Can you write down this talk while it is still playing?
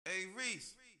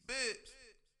Reese, Bibbs,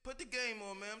 put the game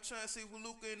on, man. I'm trying to see what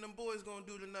Luca and them boys gonna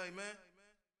do tonight, man.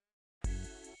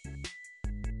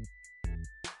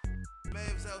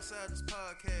 Mavs Outsiders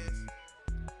podcast.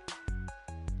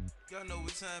 Y'all know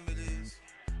what time it is.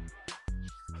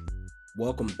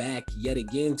 Welcome back yet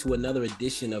again to another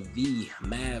edition of the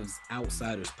Mavs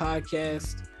Outsiders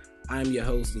podcast. I'm your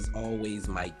host, as always,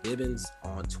 Mike Bibbins,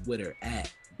 on Twitter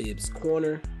at Bibbs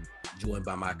Corner, joined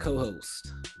by my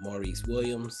co-host, Maurice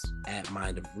Williams, at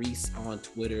Mind of Reese on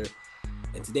Twitter.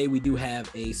 And today we do have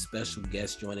a special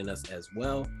guest joining us as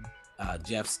well,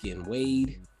 Jeff Skin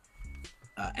Wade,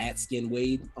 at Skin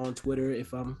Wade on Twitter,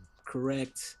 if I'm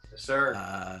correct. Yes,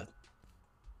 sir.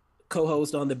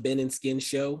 Co-host on the Ben and Skin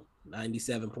Show,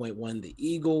 97.1 The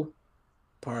Eagle,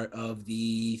 part of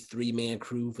the three-man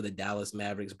crew for the Dallas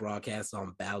Mavericks broadcast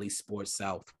on Bally Sports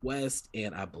Southwest,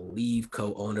 and I believe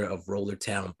co-owner of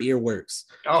Rollertown Beer Works.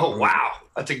 Oh, wow.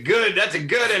 That's a good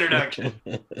introduction.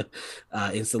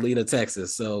 In Salina,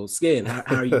 Texas. So, Skin,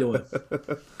 how are you doing?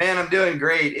 Man, I'm doing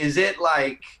great. Is it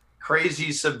like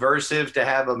crazy subversive to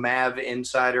have a Mav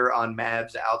insider on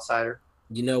Mavs Outsider?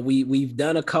 You know, we've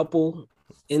done a couple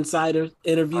insider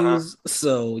interviews,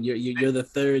 so you're the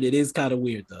third. It is kind of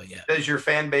weird though. Yeah. Does your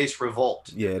fan base revolt?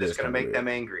 Yeah, it's going to make them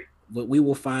angry. But we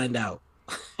will find out.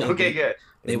 Okay, good.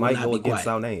 It might go against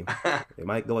our name. It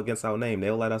might go against our name.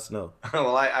 They'll let us know.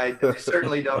 Well, I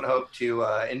certainly don't hope to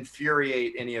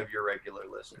infuriate any of your regular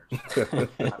listeners.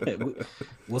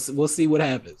 We'll see what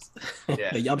happens.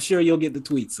 Yeah. I'm sure you'll get the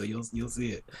tweets, so you'll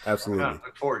see it. Absolutely. I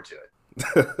look forward to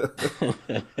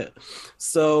it.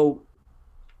 So,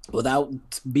 without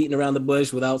beating around the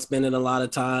bush, without spending a lot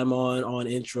of time on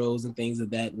intros and things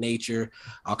of that nature,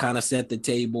 I'll kind of set the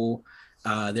table.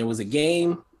 There was a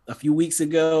game a few weeks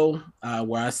ago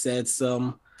where I said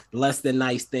some less than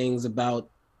nice things about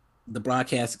the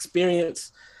broadcast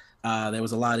experience. There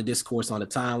was a lot of discourse on the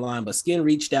timeline, but Skin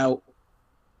reached out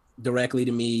directly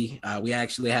to me. We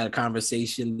actually had a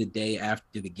conversation the day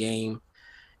after the game,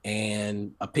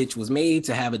 and a pitch was made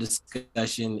to have a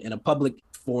discussion in a public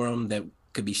forum that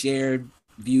could be shared,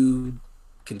 viewed,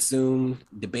 consumed,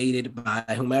 debated by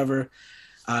whomever,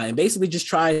 and basically just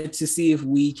try to see if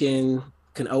we can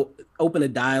open a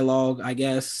dialogue, I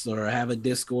guess, or have a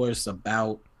discourse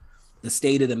about the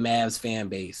state of the Mavs fan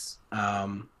base.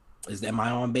 Am I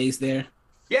on base there?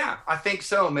 Yeah, I think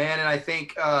so, man. And I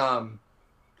think, I've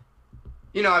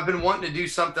been wanting to do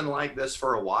something like this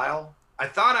for a while. I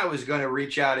thought I was going to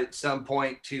reach out at some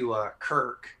point to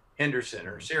Kirk Henderson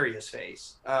or Serious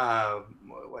Face,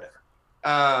 whatever.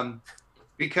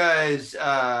 Because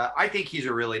I think he's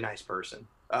a really nice person.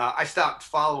 I stopped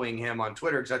following him on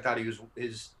Twitter because I thought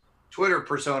his Twitter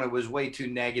persona was way too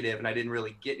negative and I didn't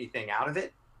really get anything out of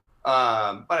it.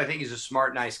 But I think he's a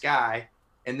smart, nice guy.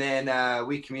 And then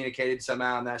we communicated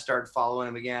somehow, and then I started following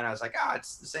him again. I was like,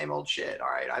 it's the same old shit. All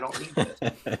right, I don't need this.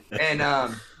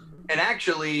 And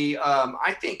actually,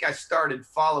 I think I started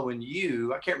following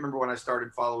you. I can't remember when I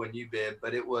started following you, Bib,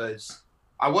 but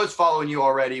I was following you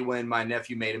already when my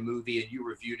nephew made a movie and you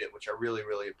reviewed it, which I really,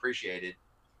 really appreciated.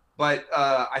 But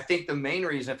I think the main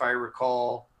reason, if I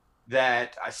recall,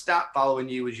 that I stopped following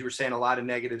you was you were saying a lot of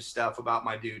negative stuff about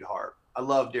my dude Harp. I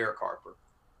love Derek Harper.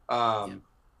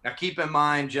 Now, keep in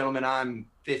mind, gentlemen, I'm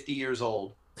 50 years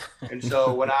old. And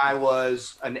so when I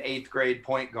was an 8th grade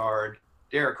point guard,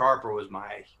 Derek Harper was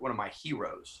one of my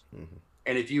heroes. Mm-hmm.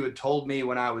 And if you had told me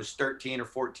when I was 13 or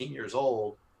 14 years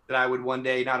old that I would one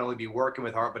day not only be working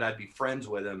with Harp, but I'd be friends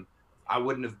with him, I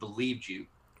wouldn't have believed you.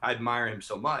 I admire him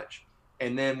so much.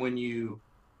 And then when you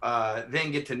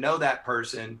then get to know that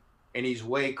person and he's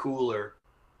way cooler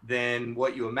than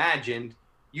what you imagined,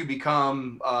 you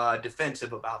become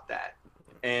defensive about that.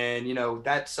 And,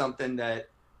 that's something that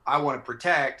I want to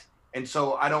protect. And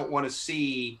so I don't want to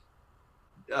see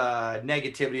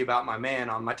negativity about my man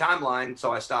on my timeline.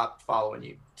 So I stopped following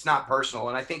you. It's not personal.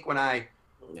 And I think when I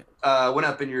went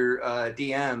up in your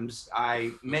DMs,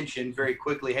 I mentioned very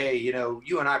quickly, hey,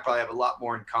 you and I probably have a lot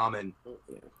more in common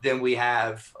than we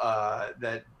have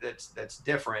that's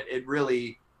different. It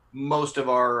really, most of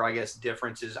our, I guess,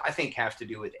 differences, I think, have to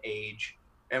do with age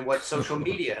and what social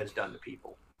media has done to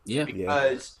people. Yeah.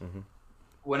 Because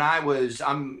when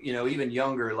I'm, even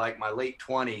younger, like my late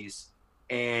 20s,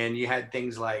 and you had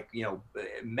things like,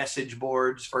 message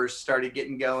boards first started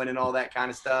getting going and all that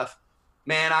kind of stuff.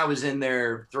 Man, I was in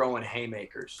there throwing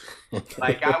haymakers.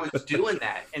 Like I was doing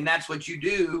that. And that's what you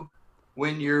do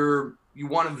when you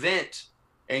want to vent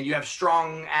and you have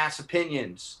strong ass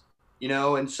opinions,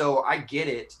 and so I get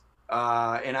it.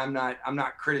 And I'm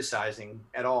not criticizing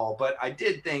at all, but I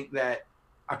did think that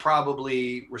I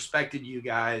probably respected you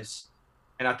guys,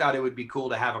 and I thought it would be cool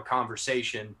to have a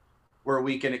conversation where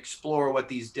we can explore what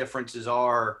these differences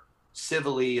are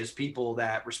civilly as people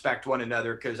that respect one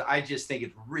another. Because I just think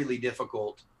it's really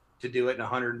difficult to do it in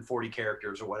 140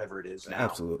 characters or whatever it is now.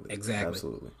 Absolutely. Exactly.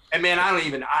 Absolutely. And man,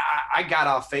 I got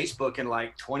off Facebook in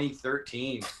like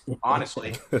 2013,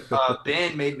 honestly.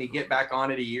 Ben made me get back on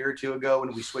it a year or two ago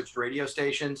when we switched radio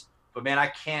stations. But man, I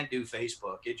can't do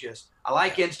Facebook. I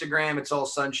like Instagram. It's all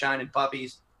sunshine and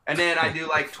puppies. And then I do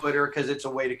like Twitter because it's a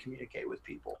way to communicate with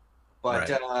people. But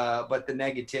but the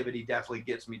negativity definitely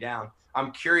gets me down.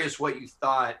 I'm curious what you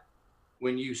thought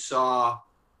when you saw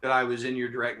that I was in your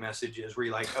direct messages. Were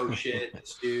you like, oh shit,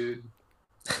 this dude?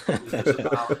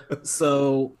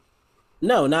 So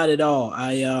no, not at all.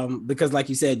 I because like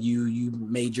you said, you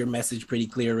made your message pretty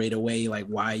clear right away, like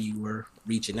why you were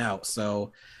reaching out.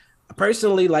 So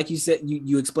personally, like you said,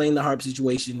 you explained the harp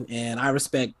situation, and I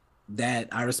respect that.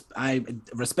 I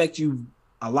respect you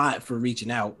a lot for reaching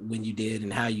out when you did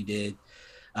and how you did,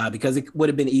 because it would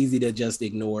have been easy to just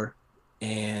ignore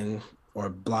or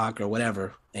block or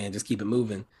whatever and just keep it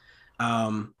moving.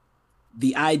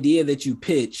 The idea that you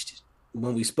pitched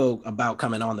when we spoke about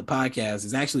coming on the podcast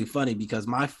is actually funny, because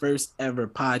my first ever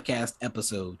podcast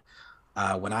episode,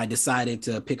 when I decided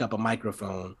to pick up a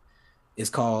microphone, is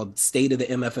called State of the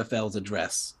MFFL's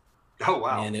Address. Oh,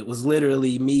 wow. And it was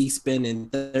literally me spending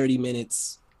 30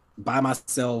 minutes by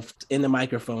myself in the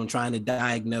microphone trying to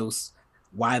diagnose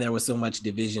why there was so much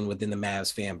division within the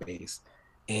Mavs fan base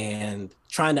and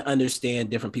trying to understand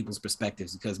different people's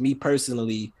perspectives. Because me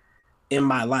personally, in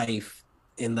my life,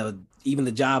 even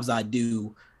the jobs I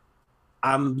do,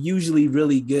 I'm usually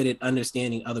really good at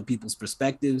understanding other people's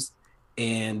perspectives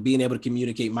and being able to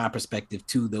communicate my perspective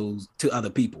to other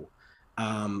people.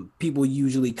 People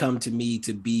usually come to me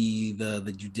to be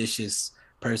the judicious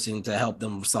person to help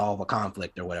them solve a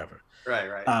conflict or whatever.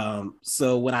 Right.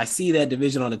 So when I see that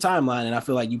division on the timeline, and I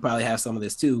feel like you probably have some of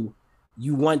this too,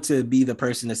 you want to be the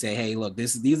person to say, hey, look,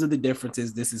 these are the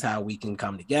differences. This is how we can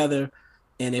come together.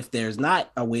 And if there's not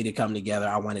a way to come together,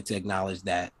 I wanted to acknowledge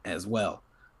that as well.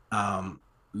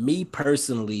 Me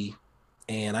personally,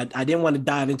 and I didn't want to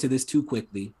dive into this too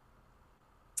quickly,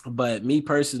 but me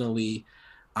personally,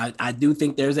 I do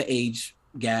think there's an age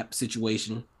gap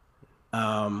situation.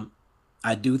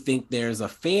 I do think there's a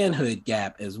fanhood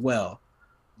gap as well.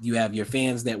 You have your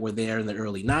fans that were there in the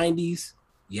early 90s.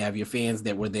 You have your fans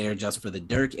that were there just for the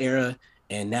Dirk era.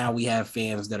 And now we have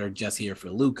fans that are just here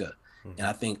for Luka. And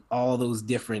I think all those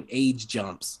different age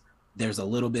jumps, there's a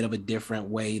little bit of a different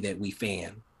way that we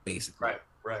fan, basically.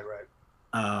 Right.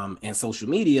 And social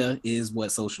media is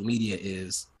what social media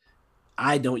is.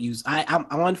 I'm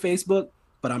on Facebook,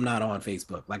 but I'm not on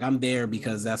Facebook. Like, I'm there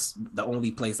because that's the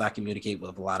only place I communicate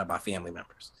with a lot of my family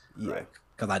members. Yeah.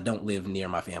 Because I don't live near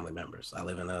my family members. I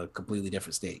live in a completely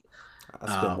different state.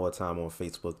 I spend more time on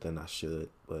Facebook than I should,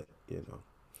 but you know.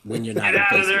 When you're not Get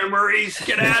out of there, Maurice.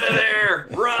 Get out of there.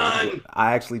 Run.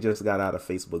 I actually just got out of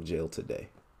Facebook jail today.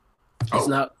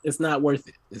 It's not worth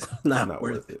it. It's not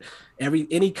worth it.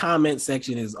 Any comment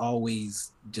section is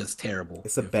always just terrible.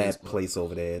 It's a bad place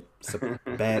over there. It's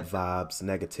bad vibes,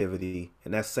 negativity,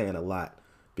 and that's saying a lot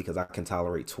because I can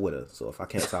tolerate Twitter. So if I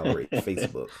can't tolerate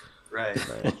Facebook, right.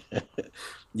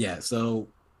 Yeah. So,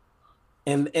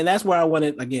 and that's where I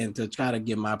wanted again to try to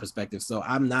give my perspective. So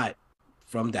I'm not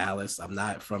from Dallas. I'm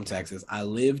not from Texas. I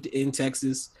lived in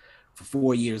Texas for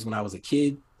 4 years when I was a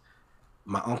kid.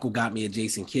 My uncle got me a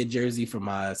Jason Kidd jersey for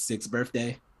my 6th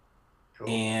birthday. Cool.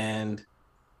 And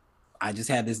I just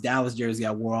had this Dallas jersey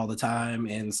I wore all the time.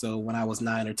 And so when I was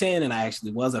 9 or 10 and I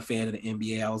actually was a fan of the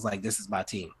NBA, I was like, this is my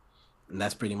team. And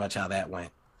that's pretty much how that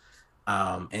went.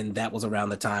 And that was around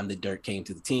the time that Dirk came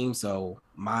to the team. So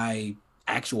my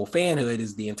actual fanhood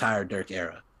is the entire Dirk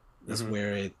era. That's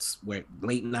where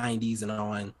late 90s and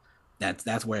on,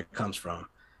 that's where it comes from.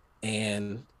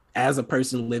 And as a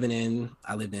person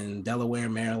I lived in Delaware,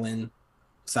 Maryland,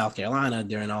 South Carolina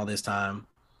during all this time,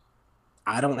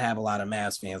 I don't have a lot of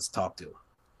Mavs fans to talk to.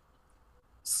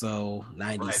 So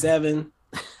 97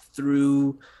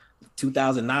 through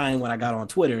 2009, when I got on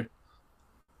Twitter,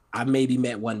 I maybe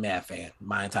met one Mavs fan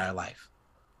my entire life.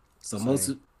 So most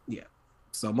of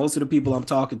the people I'm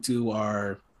talking to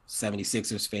are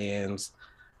 76ers fans,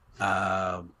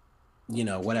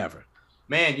 whatever.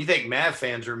 Man, you think Mav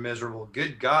fans are miserable?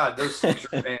 Good God, those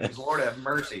Sixers fans, Lord have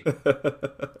mercy.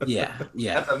 Yeah.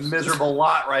 That's a miserable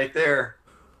lot right there.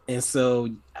 And so,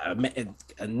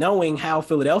 knowing how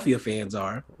Philadelphia fans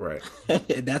are, right?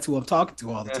 That's who I'm talking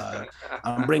to all the time.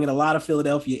 I'm bringing a lot of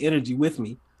Philadelphia energy with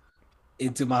me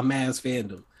into my Mavs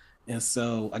fandom. And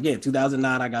so, again,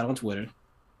 2009, I got on Twitter.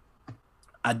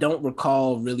 I don't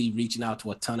recall really reaching out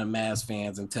to a ton of Mavs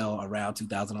fans until around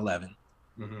 2011.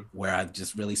 where I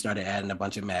just really started adding a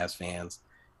bunch of Mavs fans.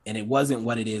 And it wasn't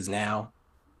what it is now.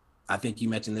 I think you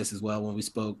mentioned this as well when we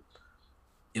spoke.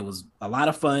 It was a lot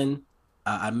of fun.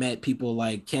 I met people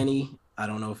like Kenny. I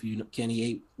don't know if you know Kenny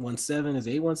 817. Is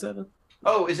it 817?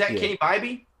 Oh, is that Kenny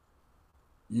Bybee?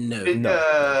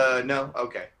 No. No.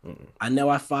 Okay. I know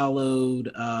I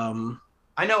followed.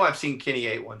 I know I've seen Kenny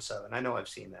 817. I know I've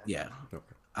seen that. Yeah. Okay.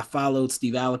 I followed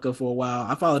Steve Alica for a while.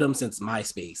 I followed him since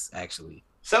MySpace, actually.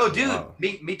 So, dude,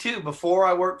 me too. Before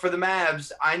I worked for the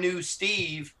Mavs, I knew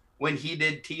Steve when he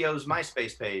did T.O.'s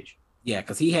MySpace page. Yeah,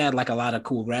 because he had like a lot of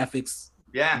cool graphics.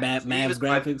 Yeah. Mavs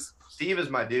graphics. Steve is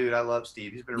my dude. I love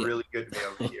Steve. He's been really good to me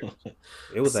over the years.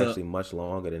 It was actually much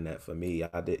longer than that for me.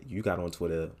 You got on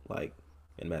Twitter, like,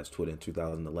 in Mavs Twitter in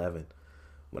 2011.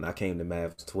 When I came to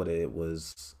Mavs Twitter,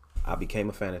 I became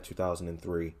a fan in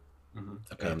 2003.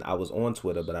 Okay. And I was on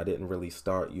Twitter, but I didn't really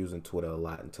start using Twitter a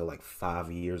lot until like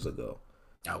 5 years ago.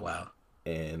 Oh, wow.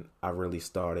 And I really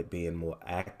started being more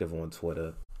active on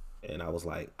Twitter. And I was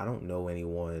like, I don't know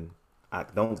anyone. I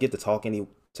don't get to talk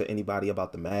to anybody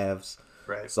about the Mavs.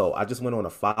 Right. So I just went on a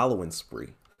following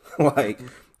spree. Like,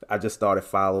 I just started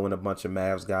following a bunch of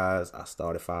Mavs guys. I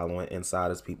started following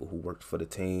insiders, people who worked for the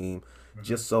team.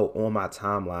 Just so on my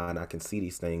timeline, I can see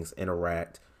these things,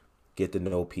 interact, get to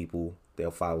know people.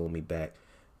 They'll follow me back,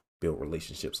 build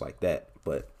relationships like that.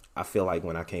 But I feel like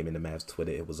when I came into Mavs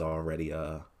Twitter, it was already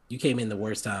you came in the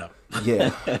worst time.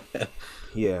 Yeah.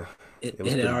 Yeah. It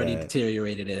had already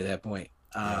deteriorated at that point.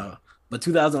 But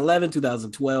 2011,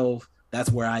 2012, that's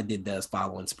where I did the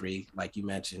following spree, like you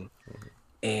mentioned,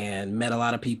 and met a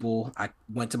lot of people. I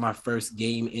went to my first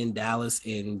game in Dallas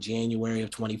in January of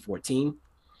 2014.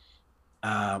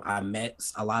 I met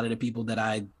a lot of the people that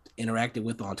I interacted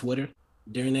with on Twitter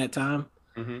during that time.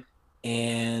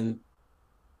 And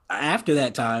after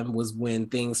that time was when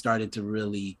things started to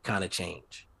really kind of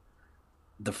change.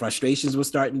 The frustrations were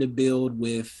starting to build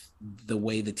with the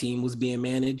way the team was being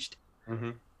managed.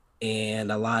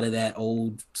 And a lot of that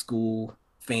old school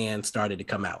fans started to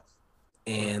come out,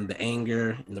 and the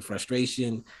anger and the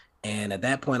frustration. And at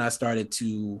that point, I started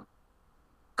to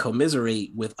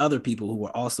commiserate with other people who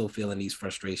were also feeling these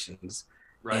frustrations,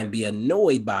 and be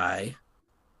annoyed by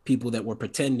people that were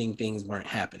pretending things weren't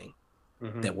happening,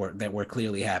 that were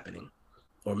clearly happening,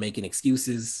 or making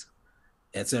excuses,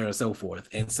 et cetera, so forth.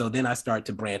 And so then I start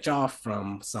to branch off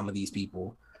from some of these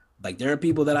people. Like, there are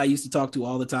people that I used to talk to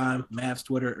all the time, Mavs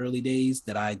Twitter early days,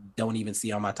 that I don't even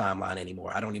see on my timeline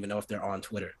anymore. I don't even know if they're on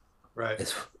Twitter. Right.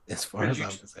 As far as I'm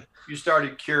concerned. You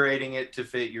started curating it to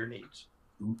fit your needs.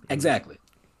 Exactly.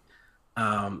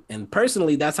 And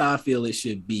personally, that's how I feel it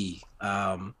should be.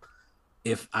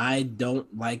 If I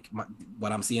don't like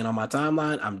what I'm seeing on my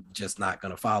timeline, I'm just not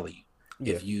going to follow you.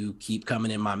 Yeah. If you keep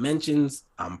coming in my mentions,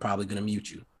 I'm probably going to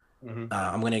mute you.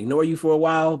 I'm going to ignore you for a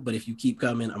while, but if you keep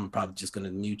coming, I'm probably just going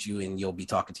to mute you and you'll be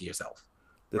talking to yourself.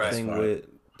 The thing with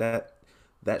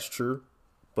that's true.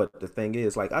 But the thing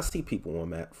is, like, I see people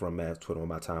from Mavs Twitter on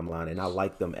my timeline, and I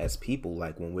like them as people.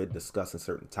 Like, when we're discussing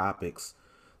certain topics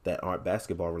that aren't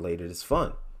basketball related, it's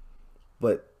fun.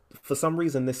 But for some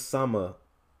reason this summer,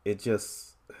 it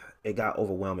got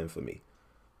overwhelming for me.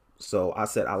 So I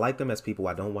said, I like them as people.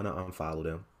 I don't want to unfollow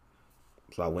them.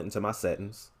 So I went into my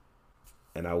settings,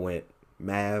 and I went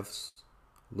Mavs,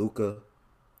 Luka,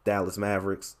 Dallas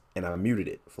Mavericks, and I muted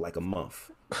it for like a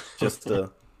month just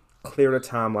to clear the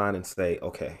timeline and say,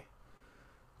 okay,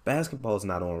 basketball's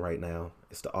not on right now.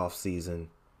 It's the off season.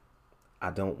 I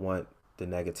don't want the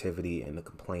negativity and the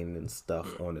complaining and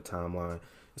stuff on the timeline.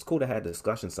 It's cool to have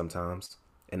discussions sometimes,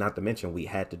 and not to mention we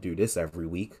had to do this every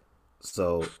week.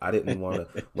 So I didn't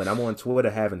want to. When I'm on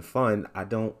Twitter having fun, I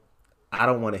don't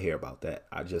want to hear about that.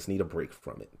 I just need a break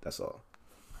from it. That's all.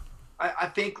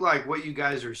 I think like what you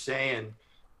guys are saying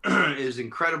is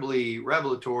incredibly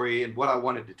revelatory and what I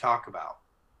wanted to talk about,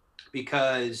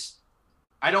 because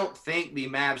I don't think the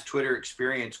Mavs Twitter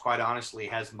experience, quite honestly,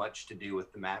 has much to do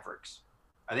with the Mavericks.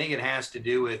 I think it has to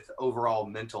do with overall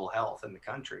mental health in the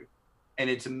country. And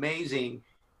it's amazing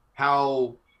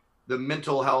how the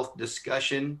mental health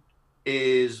discussion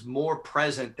is more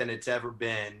present than it's ever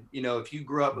been. You know, if you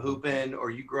grew up hooping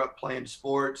or you grew up playing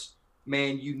sports,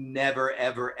 man, you never,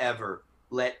 ever, ever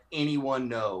let anyone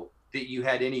know that you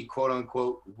had any quote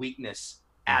unquote weakness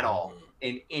at all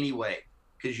in any way,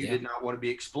 because you did not want to be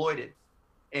exploited.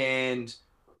 And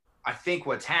I think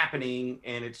what's happening,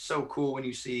 and it's so cool when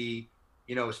you see,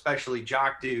 you know, especially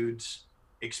jock dudes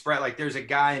express, like there's a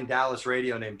guy in Dallas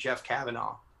radio named Jeff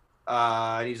Kavanaugh.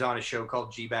 And he's on a show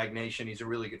called G-Bag Nation. He's a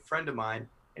really good friend of mine,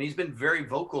 and he's been very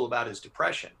vocal about his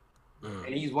depression.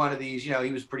 And he's one of these, you know,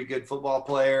 he was a pretty good football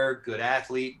player, good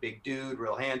athlete, big dude,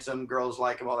 real handsome, girls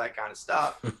like him, all that kind of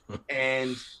stuff.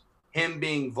 And him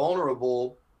being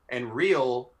vulnerable and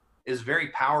real is very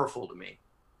powerful to me.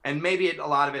 And maybe a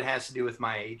lot of it has to do with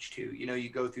my age too. You know, you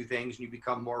go through things and you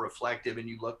become more reflective and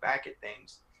you look back at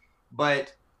things.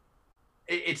 But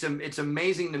it's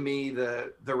amazing to me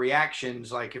the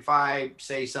reactions. Like if I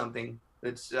say something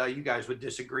that's you guys would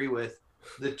disagree with,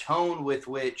 the tone with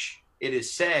which it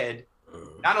is said,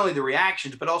 not only the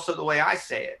reactions, but also the way I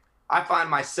say it. I find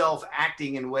myself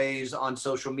acting in ways on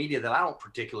social media that I don't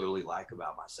particularly like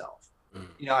about myself.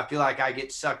 You know, I feel like I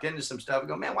get sucked into some stuff and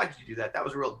go, man, why did you do that? That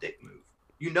was a real dick move.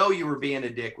 You know you were being a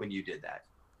dick when you did that.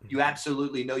 You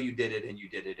absolutely know you did it, and you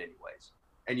did it anyways.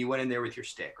 And you went in there with your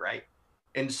stick, right?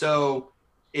 And so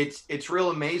it's real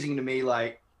amazing to me.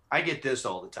 Like, I get this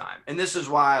all the time. And this is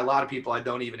why a lot of people I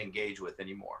don't even engage with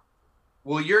anymore.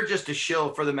 Well, you're just a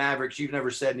shill for the Mavericks. You've never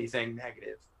said anything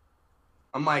negative.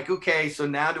 I'm like, okay, so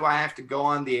now do I have to go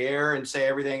on the air and say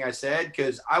everything I said?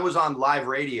 Because I was on live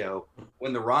radio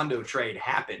when the Rondo trade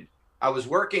happened. I was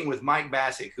working with Mike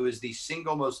Bassick, who is the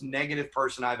single most negative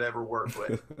person I've ever worked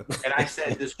with. And I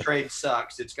said, this trade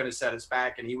sucks. It's going to set us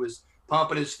back. And he was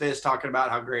pumping his fist talking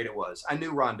about how great it was. I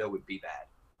knew Rondo would be bad.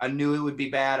 I knew it would be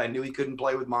bad. I knew he couldn't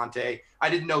play with Monte. I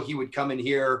didn't know he would come in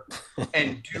here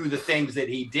and do the things that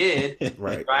he did.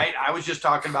 Right. I was just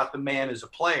talking about the man as a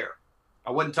player. I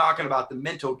wasn't talking about the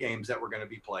mental games that were going to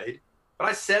be played. But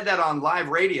I said that on live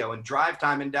radio and drive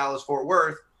time in Dallas-Fort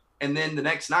Worth. And then the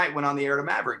next night went on the air to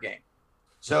Maverick game.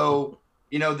 So,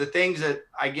 you know, the things that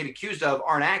I get accused of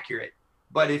aren't accurate.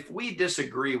 But if we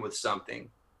disagree with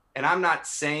something, and I'm not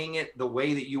saying it the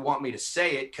way that you want me to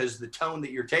say it, because the tone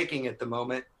that you're taking at the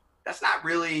moment, that's not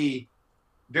really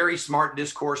very smart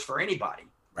discourse for anybody.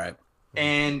 Right.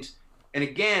 And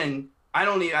again, I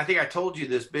think I told you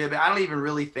this, Bib, I don't even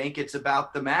really think it's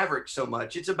about the Mavericks so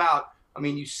much. It's about, I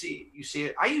mean, you see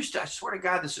it. I swear to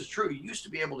God, this is true. You used to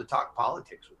be able to talk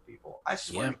politics with people. I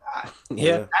swear to God.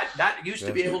 Yeah. That used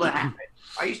to be able to happen.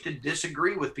 I used to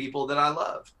disagree with people that I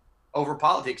loved over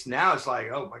politics. Now it's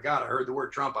like, oh my God, I heard the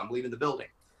word Trump. I'm leaving the building.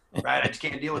 Right. I just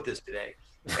can't deal with this today.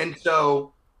 And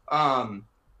so,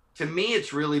 to me,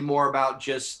 it's really more about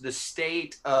just the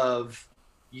state of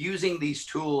using these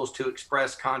tools to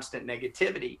express constant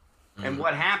negativity. And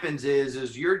what happens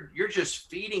is you're just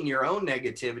feeding your own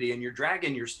negativity, and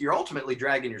you're ultimately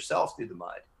dragging yourself through the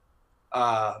mud.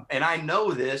 And I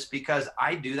know this because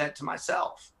I do that to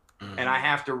myself. And I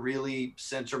have to really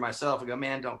censor myself and go,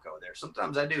 man, don't go there.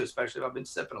 Sometimes I do, especially if I've been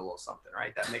sipping a little something,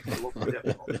 right? That makes it a little more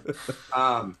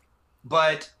difficult.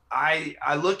 But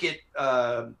I look at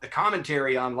the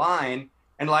commentary online,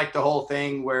 and like the whole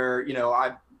thing where, you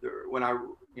know, when I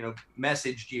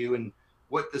messaged you and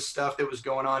what the stuff that was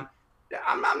going on,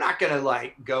 I'm not going to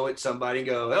like go at somebody and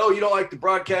go, oh, you don't like the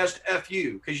broadcast, F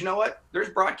you. Because you know what? There's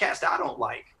broadcast I don't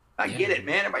like. I get it,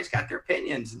 man. Everybody's got their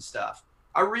opinions and stuff.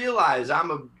 I realize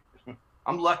I'm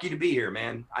lucky to be here,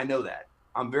 man. I know that.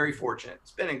 I'm very fortunate.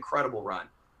 It's been an incredible run.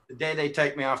 The day they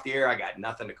take me off the air, I got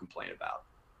nothing to complain about.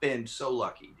 Been so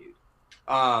lucky,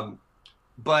 dude.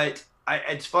 But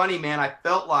it's funny, man. I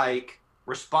felt like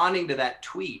responding to that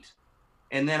tweet,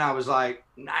 and then I was like,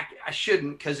 nah, I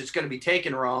shouldn't, because it's going to be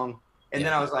taken wrong. And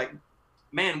then I was like,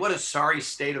 man, what a sorry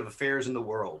state of affairs in the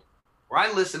world. Where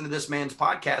I listened to this man's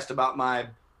podcast about my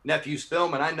nephew's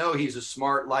film, and I know he's a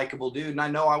smart, likable dude, and I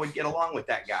know I would get along with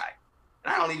that guy.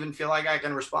 And I don't even feel like I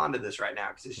can respond to this right now,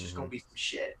 because it's just going to be some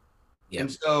shit. Yep.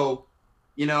 And so,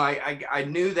 you know, I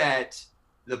knew that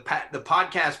the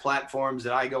podcast platforms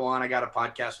that I go on, I got a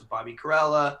podcast with Bobby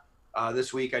Carella.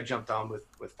 This week I jumped on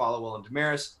with Follow Will and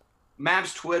Damaris.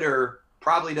 Mavs Twitter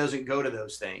probably doesn't go to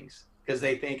those things because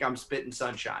they think I'm spitting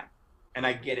sunshine, and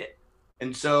I get it.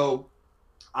 And so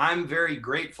I'm very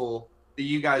grateful that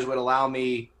you guys would allow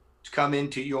me to come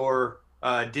into your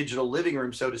digital living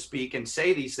room, so to speak, and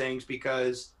say these things,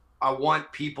 because I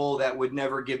want people that would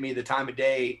never give me the time of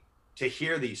day to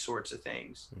hear these sorts of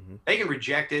things. They can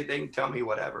reject it. They can tell me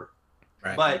whatever.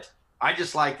 Right. But I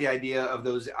just like the idea of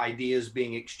those ideas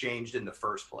being exchanged in the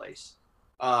first place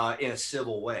in a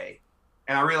civil way.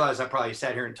 And I realize I probably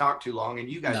sat here and talked too long, and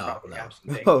you guys probably have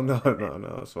some things.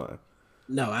 No, it's fine.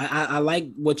 No, I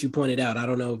like what you pointed out. I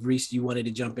don't know if Reese, you wanted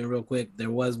to jump in real quick.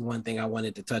 There was one thing I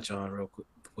wanted to touch on real quick.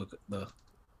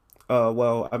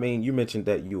 Well, I mean, you mentioned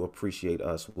that you appreciate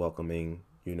us welcoming,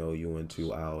 you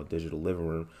into our digital living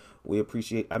room. We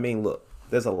appreciate, I mean, look,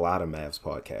 there's a lot of Mavs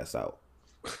podcasts out.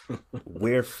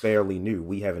 We're fairly new.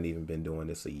 We haven't even been doing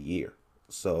this a year.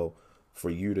 So for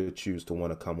you to choose to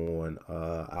want to come on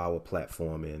our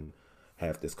platform and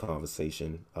have this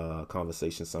conversation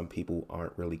some people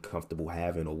aren't really comfortable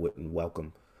having or wouldn't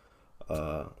welcome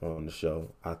on the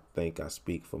show. I think I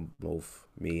speak for both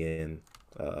me and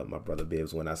my brother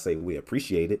Bibbs when I say we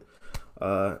appreciate it.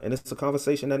 And it's a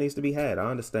conversation that needs to be had.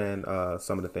 I understand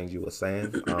some of the things you were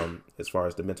saying. As far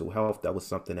as the mental health, that was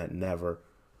something that never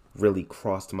really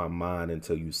crossed my mind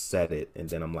until you said it. And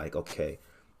then I'm like, okay,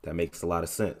 that makes a lot of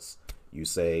sense. You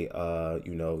say,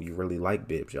 you really like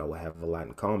Bibbs. Y'all will have a lot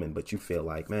in common, but you feel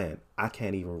like, man, I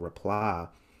can't even reply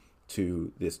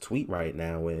to this tweet right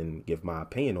now and give my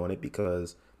opinion on it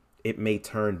because it may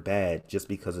turn bad just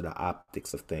because of the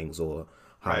optics of things or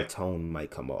how the tone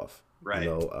might come off. Right.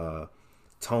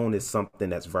 Tone is something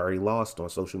that's very lost on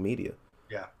social media.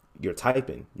 Yeah. You're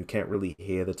typing. You can't really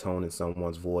hear the tone in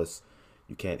someone's voice.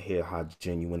 You can't hear how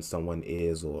genuine someone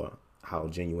is or how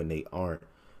genuine they aren't.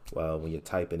 Well, when you're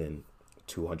typing in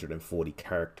 240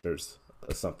 characters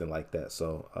or something like that.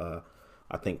 So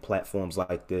I think platforms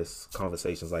like this,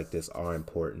 conversations like this are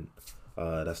important.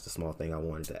 That's the small thing I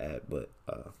wanted to add. But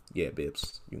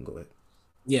Bibbs, you can go ahead.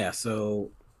 Yeah,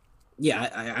 so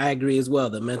I agree as well.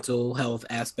 The mental health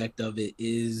aspect of it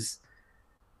is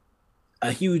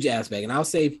a huge aspect. And I'll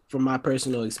say from my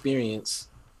personal experience,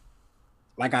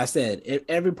 like I said,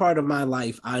 every part of my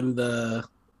life, I'm the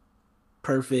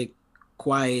perfect,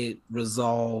 quiet,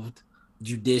 resolved,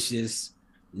 judicious,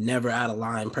 never out of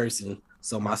line person.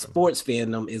 So my sports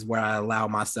fandom is where I allow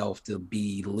myself to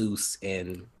be loose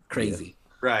and crazy.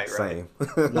 Yeah. Right. Same.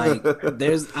 Like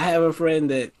I have a friend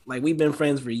that like we've been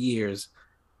friends for years,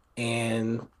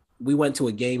 and we went to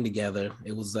a game together.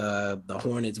 It was the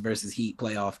Hornets versus Heat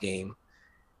playoff game.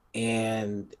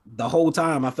 And the whole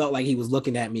time I felt like he was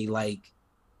looking at me like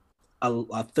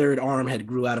a third arm had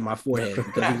grew out of my forehead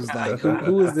because he was like,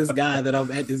 who is this guy that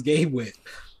I'm at this game with?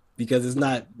 Because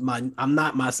I'm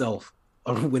not myself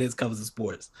when it comes to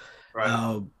sports.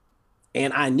 Right.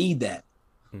 And I need that.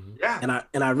 Mm-hmm. Yeah.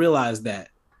 And I realized that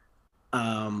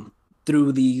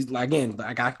through these, again,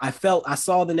 like I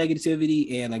saw the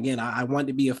negativity, and again, I wanted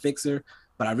to be a fixer,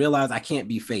 but I realized I can't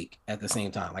be fake at the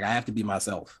same time. Like I have to be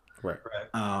myself. Right.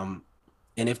 And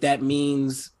if that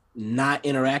means not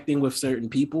interacting with certain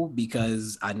people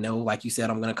because I know, like you said,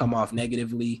 I'm going to come off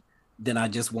negatively, then I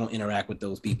just won't interact with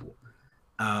those people.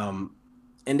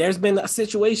 And there's been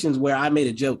situations where I made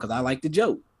a joke because I like to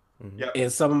joke. Mm-hmm. Yep.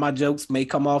 And some of my jokes may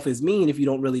come off as mean if you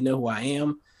don't really know who I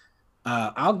am.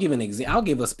 I'll give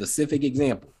a specific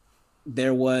example.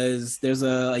 There's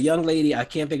a young lady, I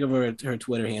can't think of her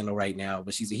Twitter handle right now,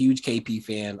 but she's a huge KP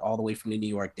fan all the way from the New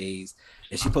York days.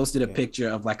 And she posted a picture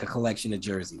of like a collection of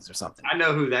jerseys or something. I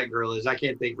know who that girl is. I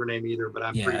can't think of her name either, but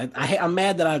I'm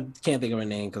mad that I can't think of her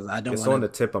name because I don't. It's on the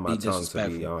tip of my tongue, to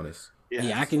be honest.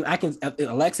 Yeah, I can.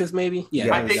 Alexis, maybe.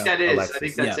 Yeah, I think that is. Alexis. I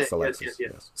think that's it. Alexis,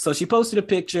 yes. So she posted a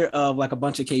picture of like a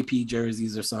bunch of KP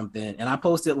jerseys or something, and I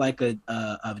posted like a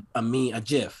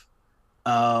GIF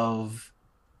of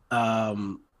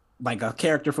like a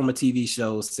character from a TV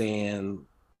show saying,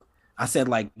 I said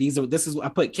like I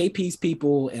put KP's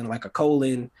people and like a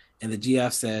colon, and the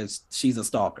GF says she's a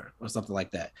stalker or something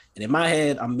like that. And in my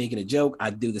head, I'm making a joke. I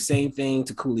do the same thing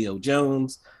to Coolio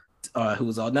Jones,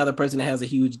 who's another person that has a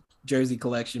huge jersey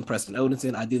collection, Preston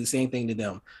Odinson. I do the same thing to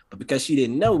them. But because she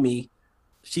didn't know me,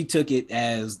 she took it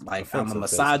as like I'm a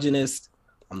misogynist.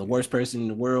 I'm the worst person in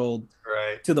the world.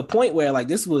 Right. To the point where like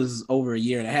this was over a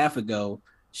year and a half ago.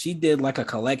 She did like a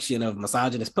collection of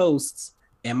misogynist posts,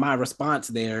 and my response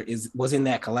there was in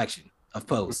that collection of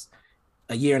posts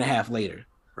a year and a half later.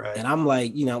 Right. And I'm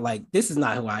like, like this is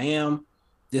not who I am.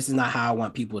 This is not how I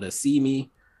want people to see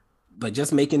me. But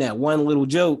just making that one little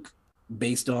joke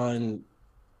based on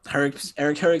her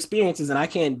experiences, and I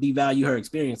can't devalue her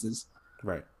experiences.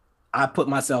 Right. I put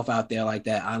myself out there like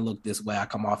that. I look this way, I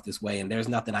come off this way, and there's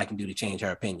nothing I can do to change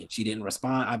her opinion. She didn't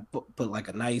respond. I put like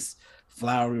a nice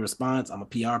flowery response. I'm a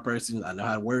PR person. I know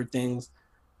how to word things.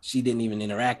 She didn't even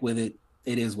interact with it.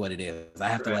 It is what it is. I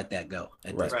have to let that go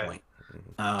at this point.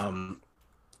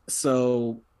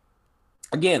 So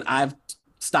again, I've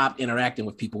stopped interacting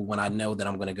with people when I know that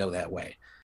I'm going to go that way.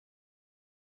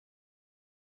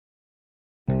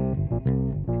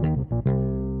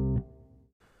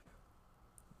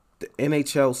 The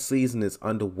NHL season is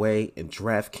underway, and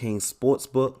DraftKings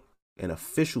Sportsbook, an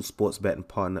official sports betting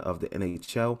partner of the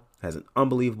NHL, has an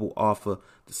unbelievable offer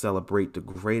to celebrate the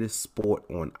greatest sport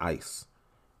on ice.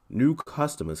 New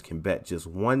customers can bet just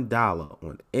 $1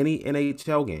 on any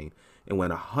NHL game and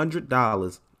win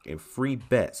 $100 in free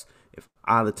bets if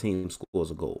either team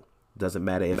scores a goal. Doesn't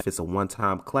matter if it's a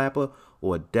one-time clapper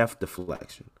or a death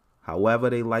deflection. However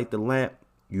they light the lamp,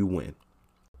 you win.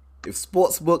 If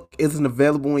Sportsbook isn't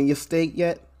available in your state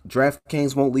yet,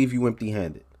 DraftKings won't leave you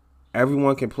empty-handed.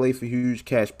 Everyone can play for huge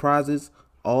cash prizes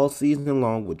all season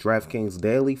long with DraftKings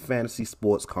Daily Fantasy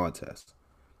Sports Contest.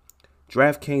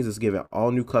 DraftKings is giving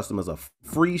all new customers a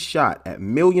free shot at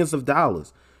millions of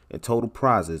dollars in total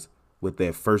prizes with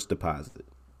their first deposit.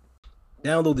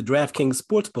 Download the DraftKings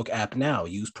Sportsbook app now.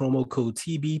 Use promo code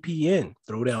TBPN.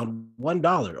 Throw down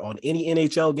 $1 on any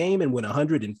NHL game and win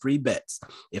 100 in free bets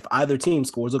if either team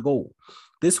scores a goal.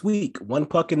 This week, one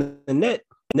puck in the net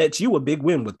nets you a big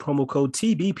win with promo code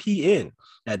TBPN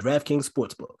at DraftKings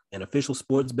Sportsbook, an official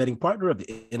sports betting partner of the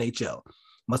NHL.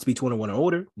 Must be 21 or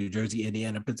older. New Jersey,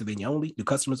 Indiana, Pennsylvania only. New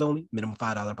customers only. Minimum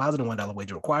 $5 deposit and $1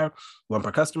 wager required. One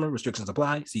per customer. Restrictions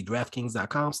apply. See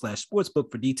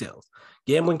DraftKings.com/sportsbook for details.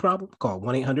 Gambling problem? Call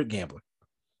 1-800-GAMBLER.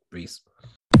 Reese.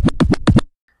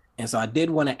 And so I did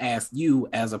want to ask you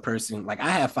as a person, like I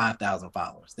have 5,000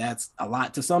 followers. That's a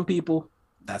lot to some people.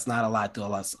 That's not a lot to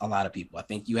a lot of people. I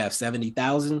think you have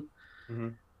 70,000. Mm-hmm.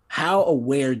 How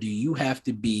aware do you have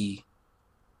to be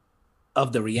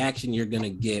of the reaction you're going to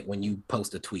get when you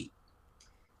post a tweet?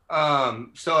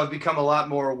 So I've become a lot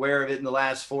more aware of it in the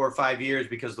last 4 or 5 years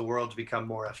because the world's become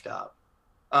more effed up.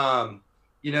 All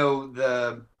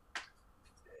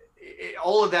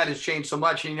of that has changed so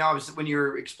much. And, when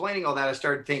you're explaining all that, I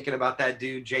started thinking about that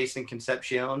dude, Jason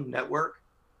Concepcion Network.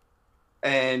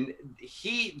 And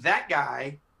that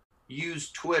guy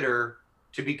used Twitter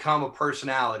to become a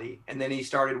personality. And then he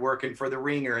started working for The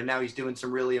Ringer, and now he's doing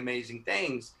some really amazing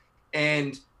things.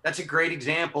 And that's a great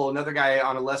example. Another guy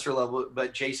on a lesser level,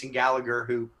 but Jason Gallagher,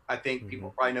 who I think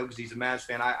people probably know because he's a Mavs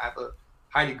fan. I have a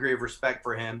high degree of respect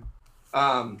for him.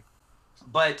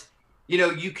 But,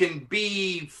 you can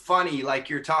be funny like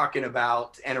you're talking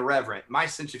about and irreverent. My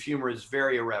sense of humor is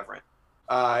very irreverent.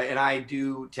 And I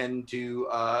do tend to,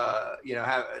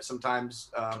 have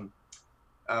sometimes,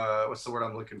 what's the word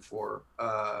I'm looking for?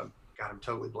 God, I'm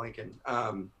totally blanking.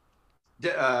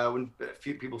 When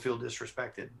people feel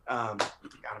disrespected. God,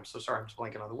 I'm so sorry. I'm just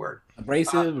blanking on the word.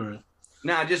 Abrasive or?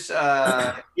 No, just,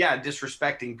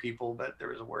 disrespecting people, but there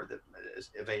was a word that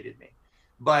evaded me.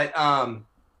 But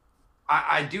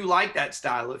I do like that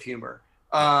style of humor.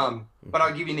 But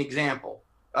I'll give you an example.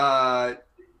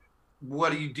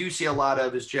 What you do see a lot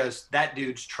of is just that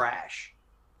dude's trash.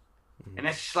 And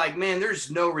it's just like, man, there's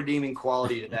no redeeming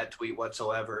quality to that tweet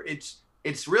whatsoever.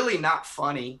 It's really not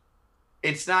funny.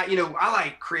 It's not, I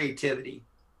like creativity.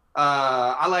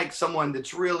 I like someone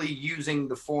that's really using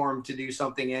the form to do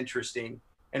something interesting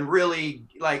and really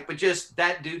but just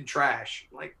that dude trash.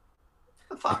 Like,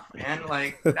 what the fuck, man?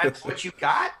 Like, that's what you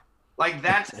got? Like,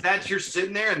 that's you're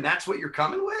sitting there and that's what you're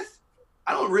coming with?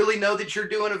 I don't really know that you're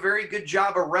doing a very good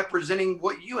job of representing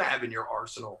what you have in your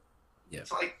arsenal. Yeah.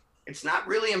 It's like, it's not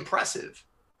really impressive.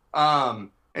 And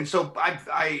so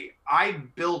I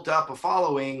built up a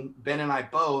following, Ben and I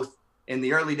both, in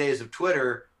the early days of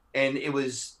Twitter, and it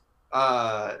was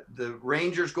the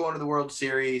Rangers going to the World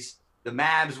Series, the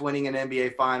Mavs winning an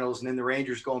NBA Finals, and then the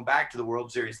Rangers going back to the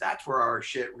World Series. That's where our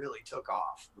shit really took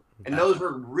off. And those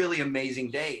were really amazing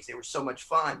days. They were so much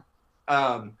fun.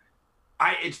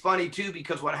 It's funny, too,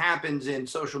 because what happens in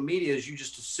social media is you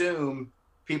just assume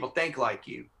people think like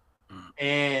you.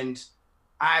 And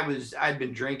I'd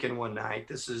been drinking one night.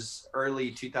 This is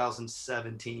early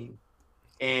 2017.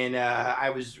 And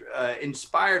I was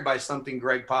inspired by something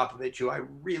Greg Popovich, who I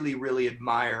really, really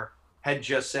admire, had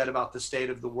just said about the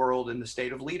state of the world and the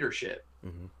state of leadership.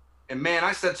 Mm-hmm. And, man,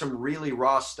 I said some really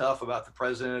raw stuff about the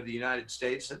president of the United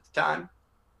States at the time.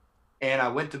 And I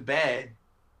went to bed.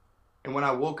 And when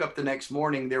I woke up the next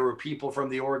morning, there were people from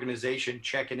the organization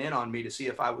checking in on me to see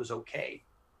if I was okay.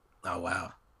 Oh,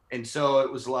 wow. And so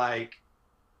it was like,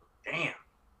 damn.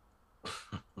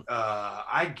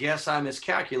 I guess I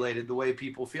miscalculated the way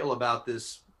people feel about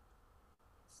this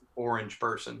orange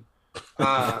person.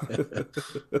 I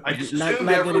just assumed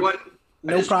everyone.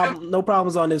 No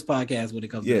problems on this podcast when it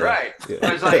comes to that. Right. Yeah.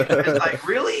 I was like,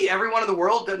 really? Everyone in the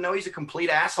world doesn't know he's a complete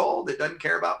asshole that doesn't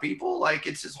care about people? Like,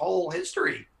 it's his whole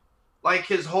history. Like,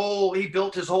 he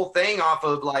built his whole thing off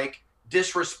of, like,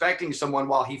 disrespecting someone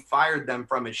while he fired them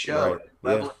from his show,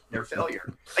 leveling their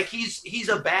failure. Like, he's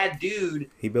a bad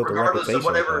dude. He built regardless a reputation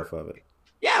of whatever. Of it.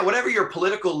 Yeah, whatever your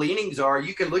political leanings are,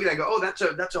 you can look at it and go, oh, that's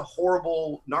a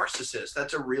horrible narcissist.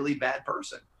 That's a really bad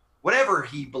person. Whatever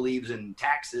he believes in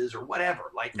taxes or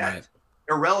whatever, like that's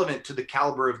irrelevant to the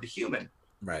caliber of the human.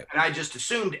 Right. And I just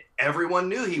assumed everyone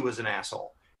knew he was an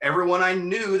asshole. Everyone I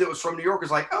knew that was from New York was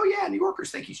like, oh yeah, New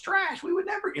Yorkers think he's trash. We would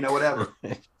never, whatever.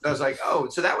 So I was like, oh,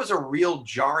 so that was a real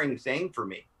jarring thing for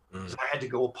me. So I had to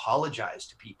go apologize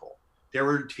to people. There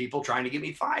were people trying to get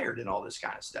me fired and all this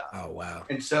kind of stuff. Oh, wow.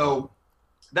 And so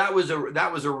that was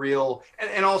a real,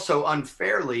 and also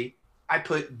unfairly, I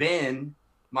put Ben,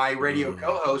 my radio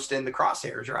co-host, in the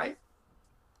crosshairs, right?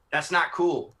 That's not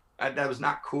cool. That was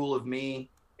not cool of me,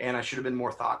 and I should have been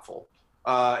more thoughtful.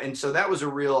 And so that was a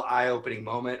real eye-opening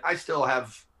moment. I still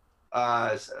have,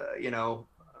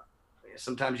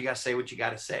 sometimes you got to say what you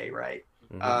got to say, right?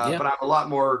 But I'm a lot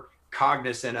more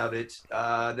cognizant of it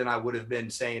than I would have been,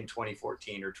 say, in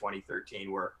 2014 or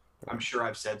 2013, where I'm sure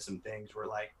I've said some things where,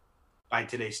 like, by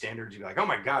today's standards, you'd be like, "Oh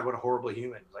my God, what a horrible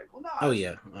human!" Like, well, no, oh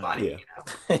yeah, funny,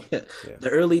 The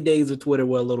early days of Twitter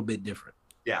were a little bit different.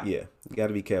 Yeah, you got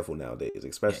to be careful nowadays,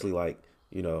 especially like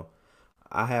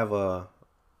I have a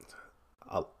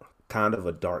kind of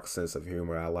a dark sense of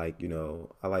humor. I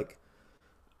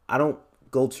don't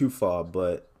go too far,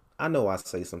 but I know I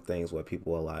say some things where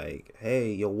people are like,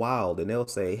 "Hey, you're wild," and they'll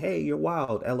say, "Hey, you're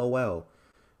wild, LOL,"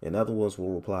 and other ones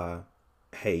will reply,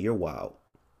 "Hey, you're wild.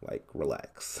 Like,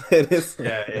 relax."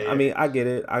 I mean, I get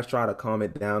it. I try to calm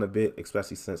it down a bit,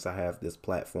 especially since I have this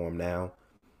platform now,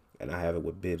 and I have it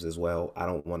with Bibbs as well. I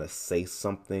don't want to say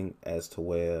something as to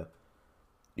where,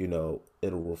 it'll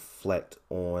reflect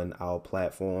on our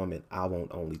platform, and I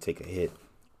won't only take a hit,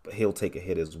 but he'll take a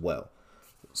hit as well.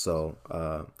 So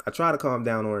I try to calm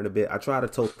down on it a bit. I try to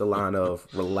tote the line of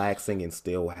relaxing and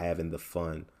still having the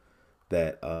fun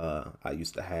that I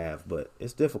used to have, but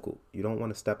it's difficult. You don't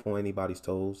want to step on anybody's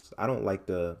toes. I don't like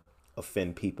to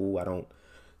offend people. I don't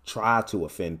try to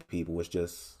offend people. It's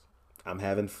just I'm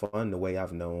having fun the way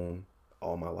I've known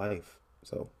all my life.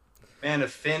 So, man,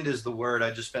 offend is the word.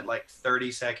 I just spent like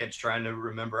 30 seconds trying to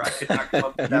remember. I could not come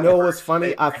up with that. You know what's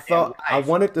funny? I thought I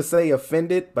wanted to say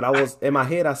offended, but I was in my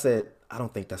head. I said, I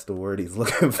don't think that's the word he's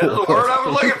looking for. That's the word I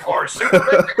was looking for. Super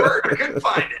basic word. I couldn't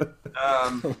find it.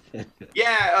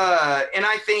 And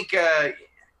I think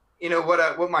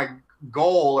what my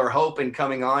goal or hope in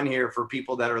coming on here for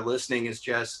people that are listening is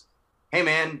just, hey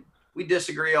man, we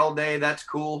disagree all day. That's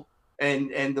cool.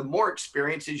 And the more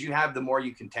experiences you have, the more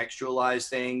you contextualize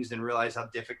things and realize how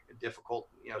difficult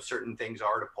certain things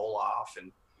are to pull off,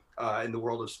 and in the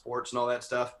world of sports and all that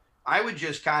stuff. I would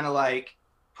just kind of like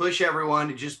push everyone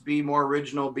to just be more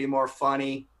original, be more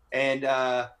funny, and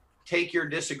take your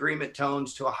disagreement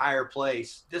tones to a higher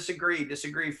place.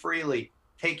 Disagree freely.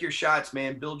 Take your shots,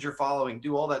 man. Build your following.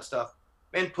 Do all that stuff.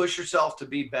 Man, push yourself to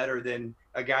be better than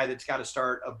a guy that's got to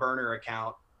start a burner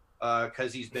account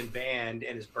because he's been banned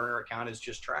and his burner account is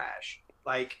just trash.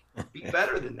 Like, be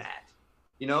better than that.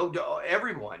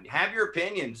 Everyone, have your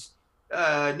opinions.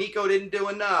 Nico didn't do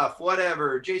enough,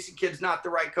 whatever. Jason Kidd's not the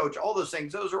right coach. All those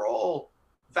things, those are all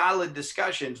valid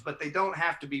discussions, but they don't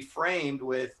have to be framed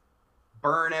with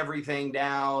burn everything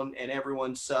down and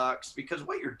everyone sucks, because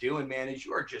what you're doing, man, is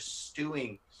you are just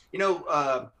stewing, and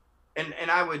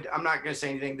I'm not going to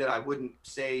say anything that I wouldn't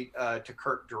say to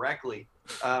Kirk directly,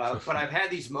 but I've had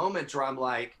these moments where I'm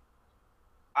like,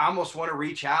 I almost want to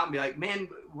reach out and be like, man,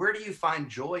 where do you find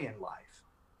joy in life?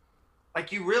 Like,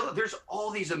 there's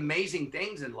all these amazing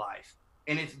things in life,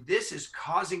 and if this is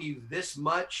causing you this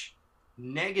much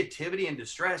negativity and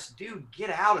distress, dude, get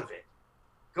out of it.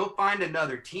 Go find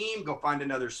another team, go find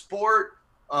another sport,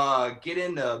 get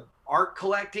into art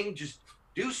collecting, just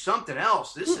do something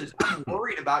else. I'm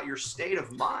worried about your state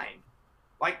of mind.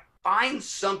 Like, find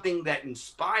something that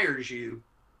inspires you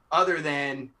other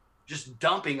than just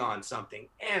dumping on something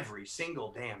every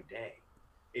single damn day.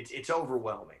 It's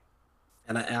overwhelming.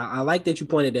 And I like that you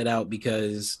pointed that out,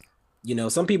 because,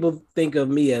 some people think of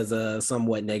me as a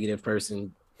somewhat negative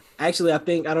person. Actually, I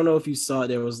don't know if you saw it,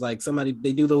 there was like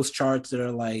they do those charts that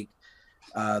are like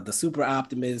the super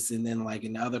optimist, and then like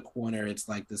in the other corner, it's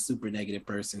like the super negative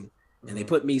person. And they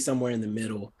put me somewhere in the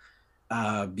middle.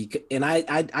 And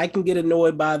I can get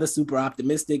annoyed by the super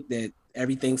optimistic, that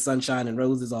everything's sunshine and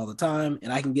roses all the time.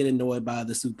 And I can get annoyed by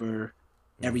the super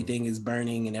everything is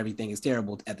burning and everything is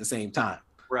terrible at the same time.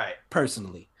 Right.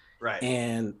 Personally. Right.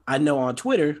 And I know on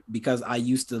Twitter, because I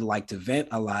used to like to vent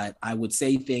a lot, I would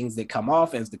say things that come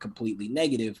off as the completely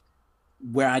negative,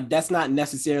 where that's not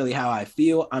necessarily how I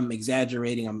feel. I'm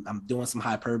exaggerating. I'm doing some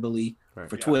hyperbole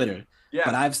for Twitter. Yeah.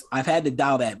 But I've had to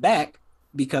dial that back,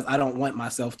 because I don't want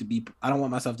myself to be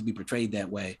portrayed that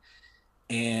way.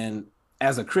 And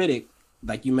as a critic,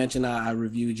 like you mentioned, I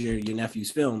reviewed your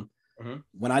nephew's film.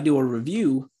 When I do a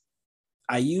review,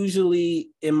 I usually,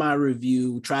 in my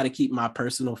review, try to keep my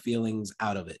personal feelings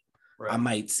out of it. Right. I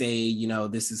might say,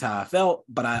 this is how I felt,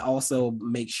 but I also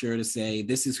make sure to say,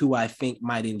 this is who I think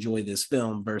might enjoy this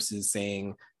film, versus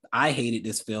saying, I hated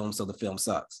this film, so the film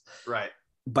sucks. Right.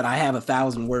 But I have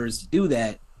 1,000 words to do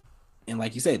that. And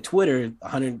like you said, Twitter,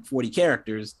 140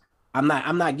 characters, I'm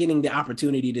not getting the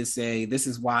opportunity to say, this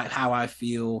is how I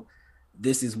feel.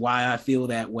 this is why I feel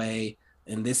that way,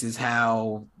 and this is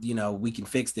how, you know, we can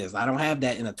fix this. I don't have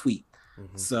that in a tweet.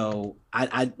 So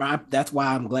I that's why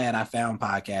I'm glad I found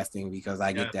podcasting, because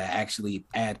I get to actually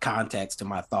add context to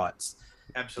my thoughts.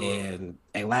 Absolutely. And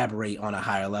elaborate on a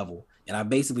higher level. And I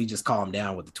basically just calm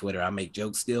down with the Twitter. I make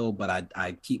jokes still, but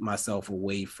I keep myself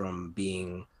away from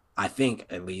being, I think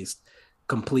at least,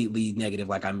 completely negative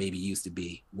like I maybe used to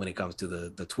be when it comes to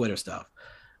the Twitter stuff.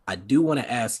 I do want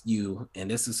to ask you,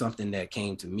 and this is something that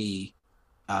came to me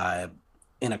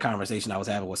in a conversation I was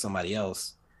having with somebody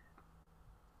else.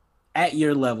 At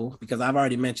your level, because I've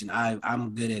already mentioned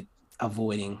I'm good at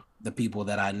avoiding the people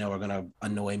that I know are going to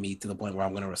annoy me to the point where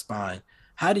I'm going to respond.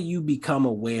 How do you become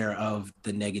aware of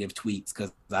the negative tweets?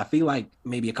 Because I feel like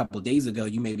maybe a couple of days ago,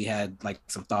 you maybe had like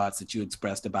some thoughts that you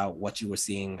expressed about what you were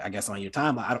seeing, I guess, on your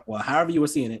timeline. Well, however you were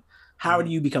seeing it, how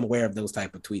do you become aware of those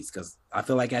type of tweets? Because I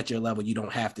feel like at your level, you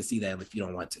don't have to see that if you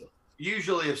don't want to.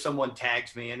 Usually if someone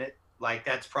tags me in it, like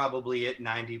that's probably it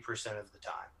 90% of the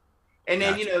time. And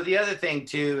then, Gotcha. you know, the other thing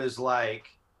too is like,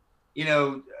 you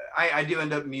know, I do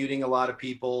end up muting a lot of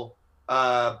people,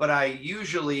 but I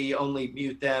usually only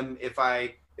mute them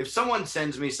if someone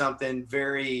sends me something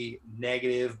very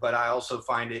negative, but I also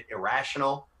find it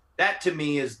irrational. That to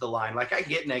me is the line. Like I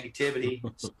get negativity,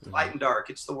 it's light and dark.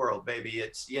 It's the world, baby.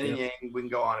 It's yin and yang. We can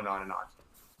go on and on and on.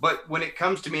 But when it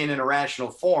comes to me in an irrational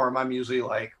form, I'm usually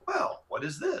like, well, what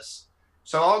is this?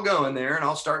 So I'll go in there and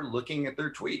I'll start looking at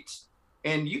their tweets.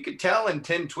 And you could tell in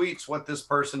 10 tweets what this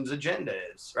person's agenda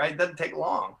is, right? It doesn't take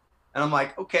long. And I'm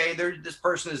like, okay, this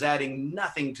person is adding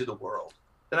nothing to the world.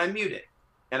 Then I mute it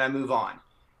and I move on.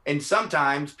 And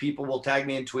sometimes people will tag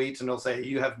me in tweets and they'll say,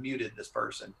 you have muted this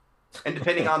person. And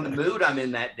depending on the mood I'm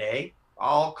in that day,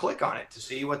 I'll click on it to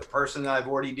see what the person that I've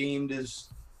already deemed is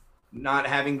not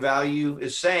having value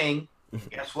is saying.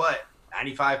 Guess what?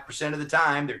 95% of the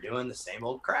time, they're doing the same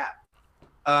old crap.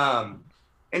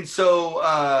 And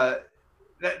so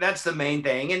that's the main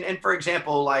thing. And for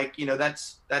example, like, you know,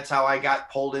 that's how I got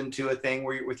pulled into a thing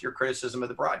where with your criticism of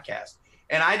the broadcast.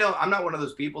 And I'm not one of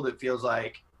those people that feels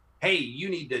like, hey, you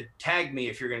need to tag me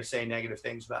if you're going to say negative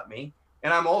things about me.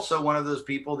 And I'm also one of those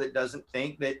people that doesn't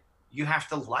think that you have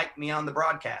to like me on the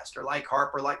broadcast or like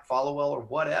Harper, like Followell or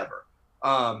whatever.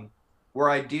 Where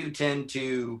I do tend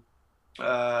to,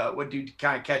 what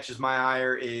kind of catches my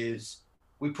ire is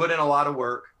we put in a lot of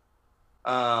work.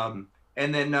 And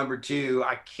then number two,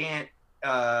 I can't,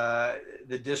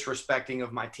 the disrespecting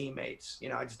of my teammates, you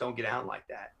know, I just don't get out like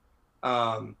that.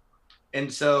 And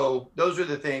so those are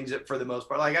the things that for the most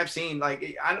part, like I've seen,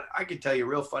 like, I could tell you a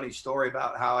real funny story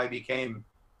about how I became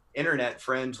internet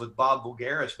friends with Bob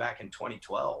Bulgaris back in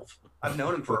 2012. I've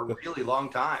known him for a really long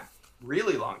time.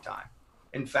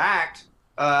 In fact,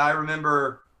 I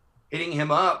remember hitting him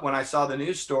up when I saw the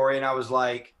news story and I was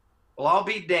like, well, I'll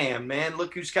be damned, man.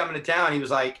 Look who's coming to town. He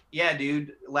was like, yeah,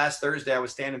 dude, last Thursday I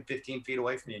was standing 15 feet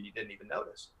away from you and you didn't even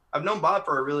notice. I've known Bob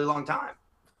for a really long time.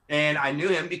 And I knew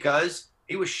him because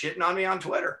he was shitting on me on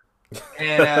Twitter.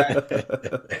 And,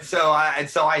 and so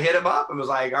I hit him up and was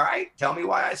like, all right, tell me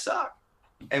why I suck.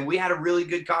 And we had a really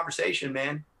good conversation,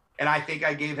 man. And I think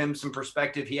I gave him some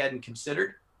perspective he hadn't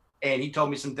considered. And he told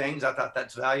me some things. I thought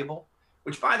that's valuable.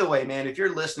 Which, by the way, man, if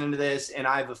you're listening to this and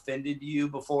I've offended you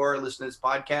before listening to this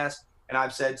podcast and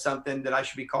I've said something that I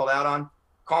should be called out on,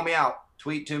 call me out,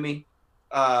 tweet to me.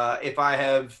 If I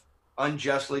have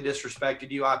unjustly disrespected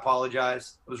you, I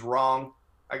apologize. It was wrong.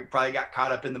 I probably got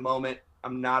caught up in the moment.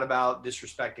 I'm not about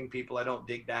disrespecting people. I don't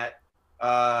dig that.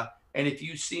 And if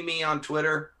you see me on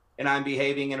Twitter and I'm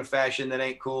behaving in a fashion that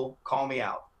ain't cool, call me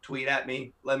out, tweet at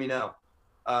me, let me know.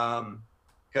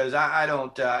 Because I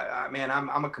don't, man,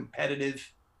 I'm a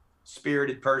competitive,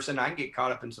 spirited person. I can get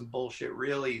caught up in some bullshit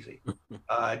real easy.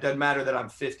 It doesn't matter that I'm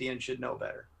 50 and should know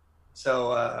better.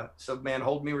 So man,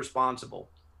 hold me responsible.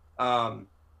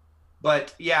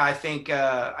 But yeah, I think,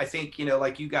 you know,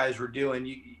 like you guys were doing,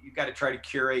 you got to try to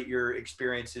curate your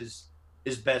experiences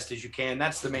as best as you can.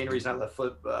 That's the main reason I left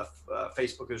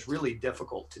Facebook. It was really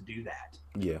difficult to do that.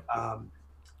 Yeah.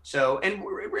 So, and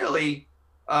really,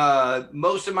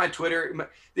 most of my Twitter,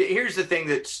 here's the thing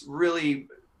that's really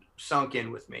sunk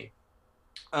in with me.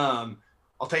 I'll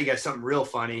tell you guys something real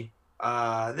funny.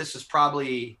 This is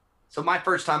probably, so my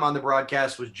first time on the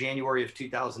broadcast was January of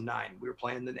 2009. We were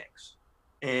playing the Knicks.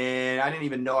 And I didn't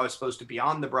even know I was supposed to be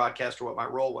on the broadcast or what my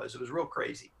role was. It was real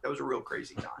crazy. That was a real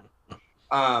crazy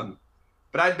time.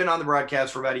 But I'd been on the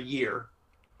broadcast for about a year.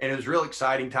 And it was a real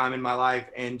exciting time in my life.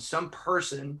 And some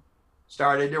person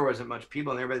started, there wasn't much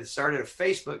people in there, but they started a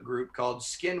Facebook group called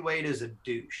Skin Weight is a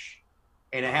Douche.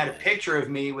 And it had a picture of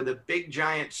me with a big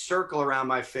giant circle around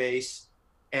my face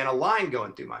and a line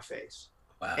going through my face.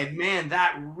 Wow. And man,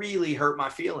 that really hurt my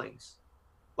feelings.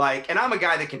 Like, and I'm a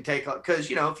guy that can take, because,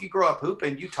 you know, if you grow up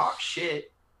hooping, you talk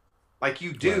shit like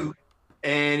you do. Right.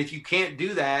 And if you can't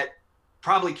do that,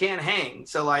 probably can't hang.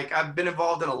 So like, I've been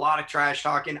involved in a lot of trash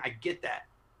talking. I get that.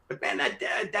 But man,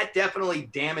 that definitely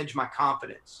damaged my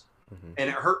confidence, and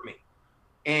it hurt me.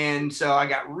 And so I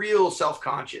got real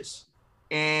self-conscious,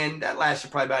 and that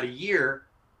lasted probably about a year,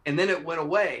 and then it went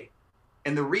away.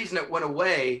 And the reason it went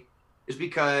away is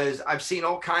because I've seen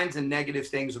all kinds of negative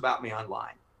things about me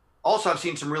online. Also, I've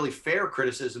seen some really fair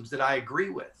criticisms that I agree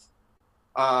with.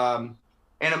 And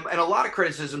a lot of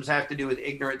criticisms have to do with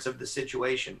ignorance of the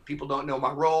situation. People don't know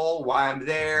my role, why I'm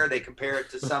there. They compare it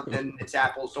to something. It's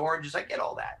apples to oranges. I get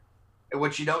all that. And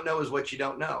what you don't know is what you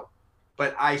don't know.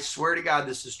 But I swear to God,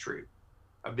 this is true.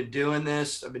 I've been doing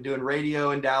this. I've been doing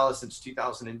radio in Dallas since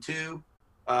 2002.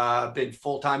 I've been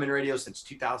full-time in radio since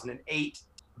 2008.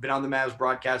 I've been on the Mavs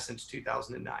broadcast since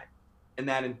 2009. And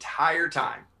that entire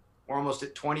time, we're almost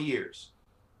at 20 years,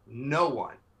 no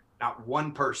one, not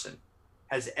one person,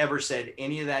 has ever said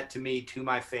any of that to me to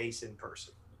my face in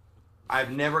person.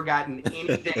 I've never gotten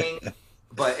anything,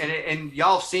 and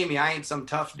y'all see me, I ain't some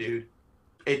tough dude.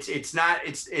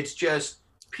 It's just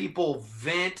people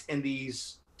vent in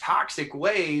these toxic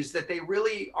ways that they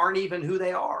really aren't even who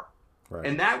they are. Right.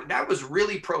 And that was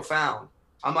really profound.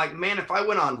 I'm like, man, if I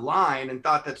went online and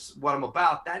thought that's what I'm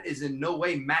about, that is in no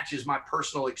way matches my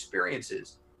personal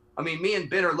experiences. I mean, me and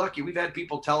Ben are lucky. We've had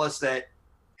people tell us that,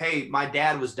 hey, my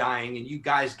dad was dying and you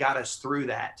guys got us through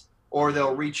that. Or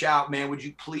they'll reach out, man, would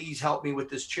you please help me with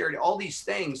this charity? All these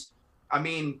things. I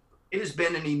mean, it has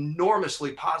been an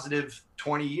enormously positive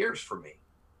 20 years for me.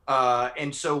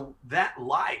 And so that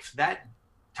life, that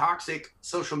toxic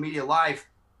social media life,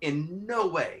 in no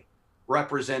way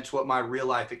represents what my real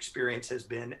life experience has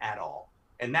been at all.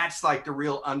 And that's like the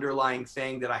real underlying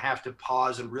thing that I have to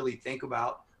pause and really think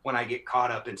about when I get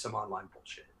caught up in some online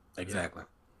bullshit. Exactly.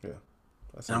 Yeah.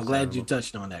 And I'm glad you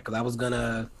touched on that, because I was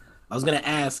gonna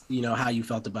ask, you know, how you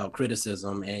felt about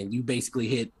criticism, and you basically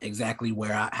hit exactly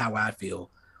how I feel.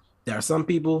 There are some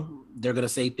people, they're gonna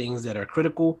say things that are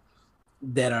critical,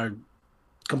 that are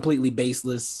completely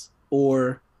baseless,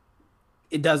 or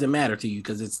it doesn't matter to you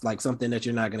because it's like something that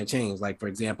you're not going to change. Like, for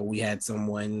example, we had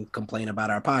someone complain about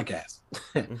our podcast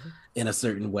in a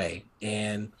certain way.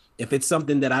 And if it's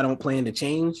something that I don't plan to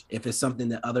change, if it's something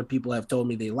that other people have told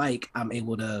me they like, I'm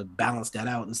able to balance that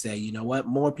out and say, you know what,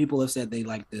 more people have said they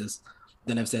like this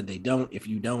than have said they don't. If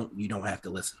you don't, you don't have to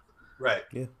listen. Right.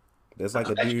 Yeah. There's like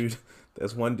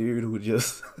there's one dude who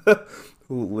just,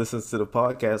 who listens to the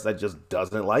podcast that just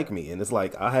doesn't like me. And it's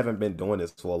like, I haven't been doing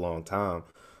this for a long time.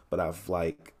 But I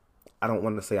don't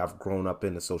want to say I've grown up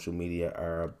in the social media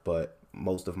era, but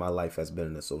most of my life has been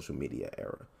in the social media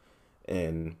era.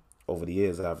 And over the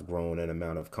years, I've grown an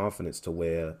amount of confidence to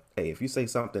where, hey, if you say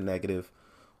something negative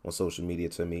on social media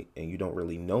to me and you don't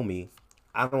really know me,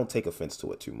 I don't take offense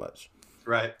to it too much.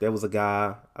 Right. There was a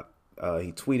guy,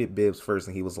 he tweeted Bibbs first,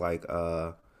 and he was like,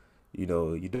 you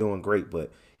know, you're doing great,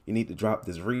 but you need to drop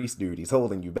this Reese dude. He's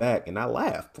holding you back. And I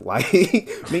laughed. Like,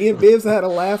 me and Bibbs had a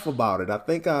laugh about it. I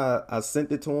think I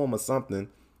sent it to him or something.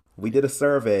 We did a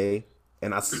survey,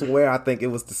 and I swear I think it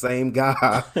was the same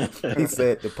guy. He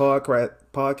said the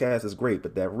podcast is great,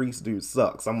 but that Reese dude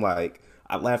sucks. I'm like,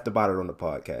 I laughed about it on the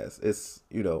podcast. It's,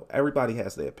 you know, everybody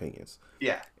has their opinions.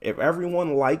 Yeah. If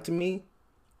everyone liked me,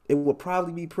 it would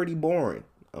probably be pretty boring.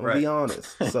 I'm gonna be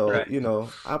honest. So, you know,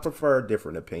 I prefer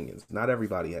different opinions. Not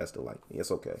everybody has to like me.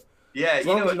 It's okay. Yeah. As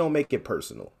long as you don't make it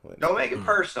personal. Don't make it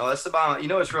personal. That's the bottom. You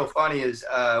know what's real funny is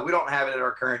we don't have it at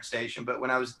our current station, but when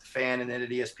I was at the Fan and then at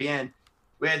ESPN,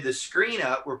 we had the screen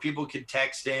up where people could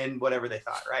text in whatever they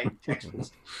thought, right? Text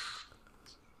message.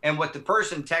 And what the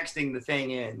person texting the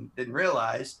thing in didn't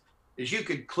realize is you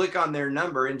could click on their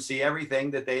number and see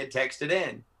everything that they had texted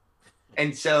in.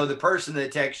 And so the person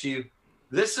that texts you,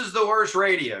 this is the worst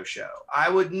radio show. I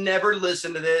would never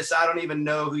listen to this. I don't even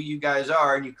know who you guys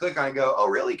are. And you click on it and go, oh,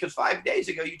 really? Because 5 days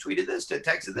ago, you tweeted this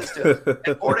texted this to us.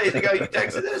 And 4 days ago, you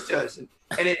texted this to us. And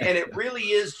it really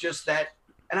is just that.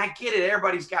 And I get it.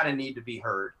 Everybody's got a need to be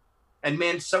heard. And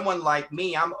man, someone like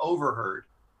me, I'm overheard,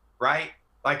 right?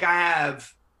 Like I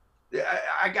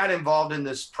got involved in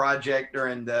this project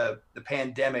during the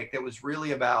pandemic that was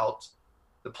really about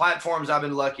the platforms I've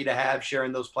been lucky to have,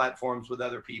 sharing those platforms with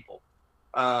other people.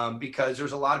 Because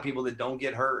there's a lot of people that don't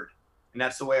get heard. And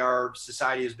that's the way our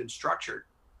society has been structured.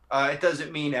 It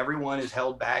doesn't mean everyone is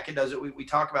held back. It doesn't. We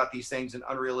talk about these things in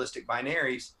unrealistic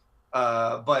binaries,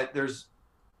 but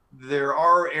there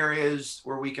are areas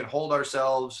where we can hold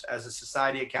ourselves as a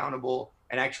society accountable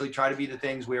and actually try to be the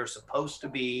things we are supposed to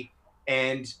be.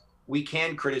 And we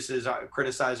can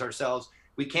criticize ourselves.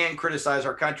 we can criticize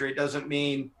our country. It doesn't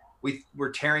mean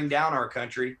we're tearing down our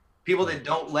country. People that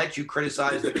don't let you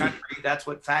criticize the country, that's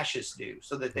what fascists do,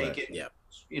 so that they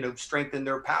can, strengthen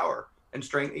their power and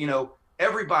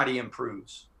everybody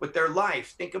improves with their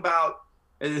life. Think about,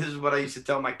 and this is what I used to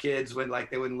tell my kids when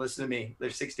they wouldn't listen to me. They're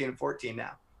 16 and 14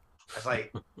 now. I was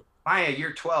like, Maya,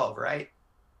 you're 12, right?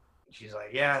 She's like,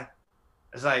 yeah.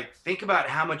 I was like, think about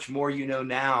how much more you know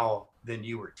now than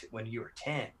you were when you were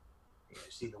 10. You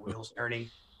see the wheels turning.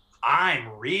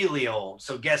 I'm really old,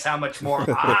 so guess how much more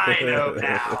I know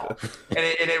now. And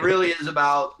it really is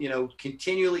about,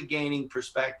 continually gaining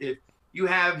perspective. You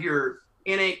have your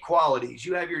innate qualities,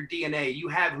 you have your DNA, you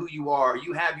have who you are,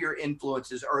 you have your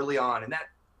influences early on, and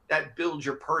that builds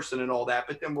your person and all that.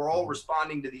 But then we're all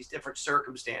responding to these different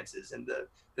circumstances and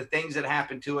the things that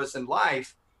happen to us in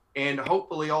life. And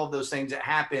hopefully all of those things that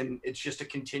happen, it's just a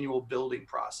continual building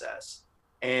process.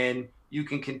 And you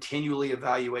can continually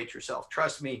evaluate yourself.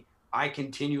 Trust me, I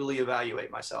continually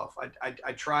evaluate myself.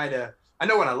 I try to, I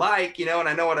know what I like, and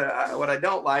I know what I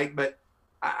don't like, but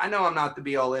I know I'm not the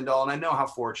be all end all, and I know how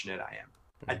fortunate I am.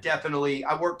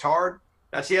 I worked hard.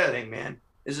 That's the other thing, man.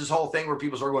 Is this whole thing where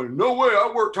people start going, no way,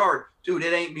 I worked hard. Dude,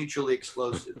 it ain't mutually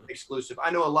exclusive. I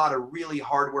know a lot of really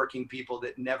hardworking people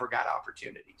that never got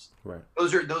opportunities. Right.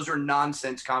 Those are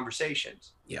nonsense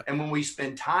conversations. Yep. And when we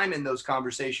spend time in those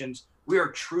conversations, we are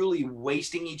truly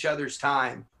wasting each other's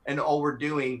time, and all we're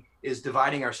doing is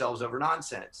dividing ourselves over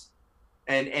nonsense.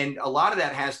 And a lot of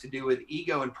that has to do with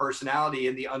ego and personality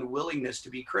and the unwillingness to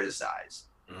be criticized,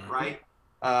 right?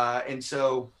 And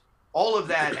so all of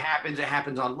that happens. It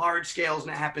happens on large scales,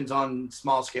 and it happens on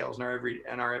small scales in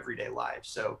our everyday lives.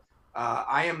 So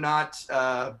I am not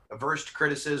averse to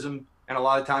criticism, and a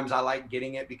lot of times I like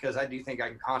getting it because I do think I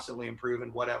can constantly improve in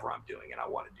whatever I'm doing, and I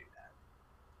want to do that.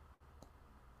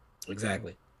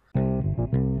 Exactly.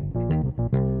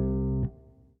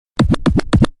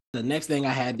 The next thing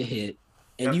I had to hit,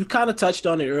 and you kind of touched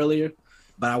on it earlier,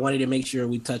 but I wanted to make sure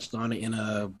we touched on it in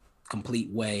a complete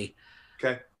way.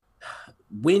 Okay.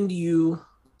 When you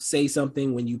say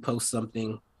something, when you post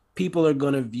something, people are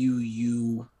going to view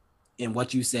you and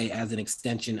what you say as an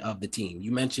extension of the team.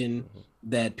 You mentioned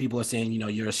that people are saying,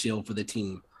 you're a shield for the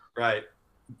team. Right.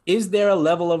 Is there a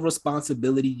level of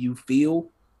responsibility you feel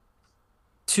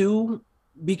to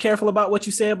be careful about what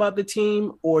you say about the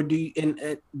team, or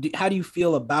how do you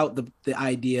feel about the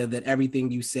idea that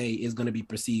everything you say is going to be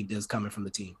perceived as coming from the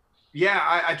team? Yeah,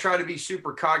 I try to be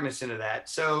super cognizant of that.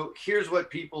 So here's what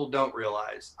people don't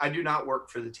realize. I do not work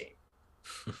for the team.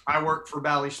 I work for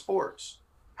Bally Sports.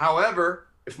 However,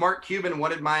 if Mark Cuban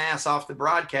wanted my ass off the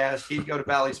broadcast, he'd go to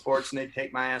Bally Sports and they'd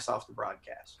take my ass off the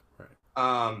broadcast.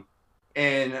 Right.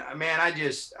 And man,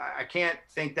 I can't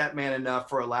thank that man enough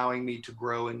for allowing me to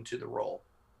grow into the role.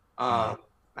 I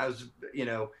was,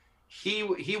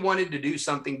 he wanted to do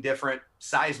something different,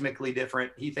 seismically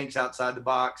different. He thinks outside the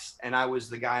box, and I was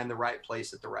the guy in the right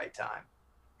place at the right time.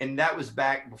 And that was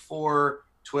back before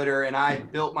Twitter, and I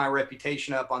built my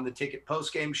reputation up on the Ticket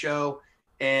postgame show.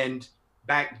 And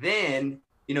back then,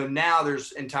 now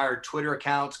there's entire Twitter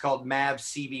accounts called Mavs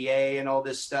CBA and all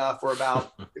this stuff, or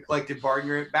about the collective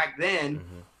bargaining agreement. Back then,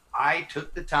 I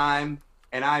took the time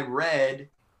and I read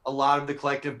a lot of the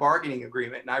collective bargaining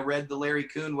agreement, and I read the Larry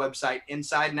Kuhn website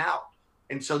inside and out.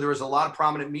 And so there was a lot of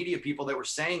prominent media people that were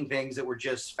saying things that were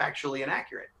just factually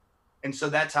inaccurate. And so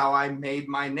that's how I made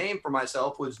my name for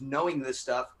myself, was knowing this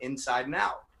stuff inside and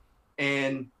out.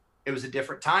 And it was a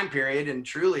different time period. And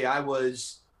truly, I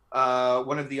was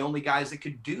one of the only guys that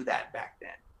could do that back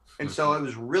then. And so it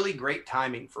was really great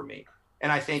timing for me.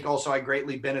 And I think also I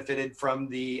greatly benefited from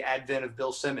the advent of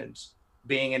Bill Simmons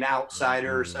being an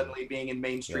outsider, suddenly being in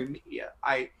mainstream media.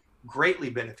 I greatly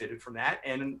benefited from that.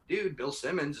 And dude, Bill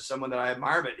Simmons is someone that I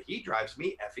admire, but he drives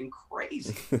me effing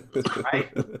crazy. Right.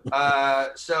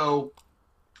 So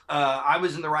I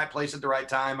was in the right place at the right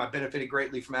time. I benefited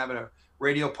greatly from having a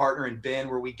radio partner in Ben,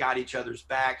 where we got each other's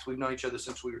backs. We've known each other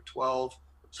since we were 12.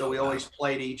 So we always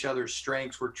play to each other's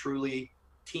strengths. We're truly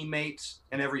teammates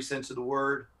in every sense of the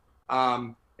word.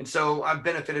 And so I've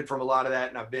benefited from a lot of that.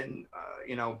 And I've been,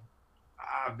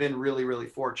 I've been really, really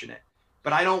fortunate.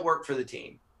 But I don't work for the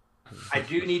team. I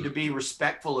do need to be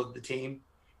respectful of the team.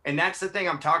 And that's the thing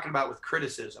I'm talking about with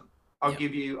criticism. I'll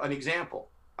give you an example.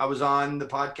 I was on the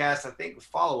podcast, I think with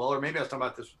Followell, or maybe I was talking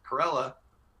about this with Corella.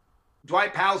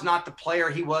 Dwight Powell's not the player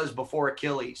he was before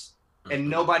Achilles, and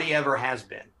nobody ever has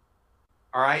been.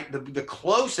 All right. The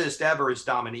closest ever is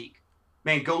Dominique.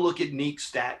 Man, go look at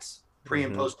Neek's stats pre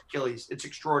and post Achilles. It's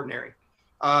extraordinary.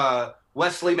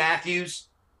 Wesley Matthews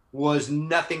was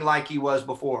nothing like he was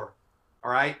before.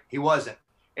 All right. He wasn't.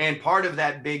 And part of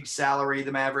that big salary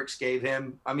the Mavericks gave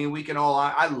him, I mean, we can all,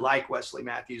 I like Wesley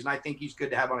Matthews, and I think he's good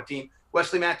to have on a team.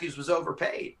 Wesley Matthews was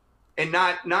overpaid, and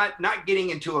not getting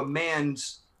into a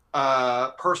man's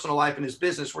personal life and his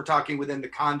business. We're talking within the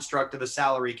construct of a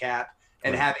salary cap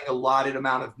and having a allotted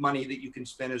amount of money that you can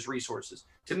spend as resources.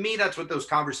 To me, that's what those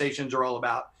conversations are all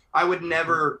about. I would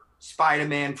never spite a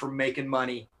man for making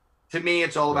money. To me,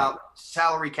 it's all about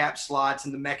salary cap slots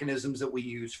and the mechanisms that we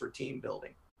use for team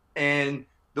building. And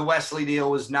the Wesley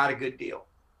deal was not a good deal,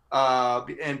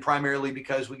 and primarily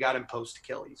because we got him post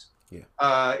Achilles.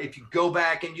 Yeah. If you go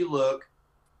back and you look,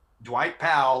 Dwight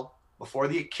Powell, before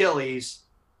the Achilles,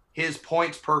 his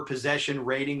points per possession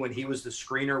rating when he was the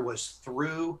screener was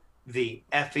through the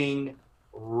effing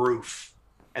roof.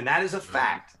 And that is a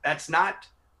fact. That's not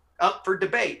up for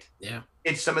debate. Yeah.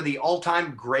 It's some of the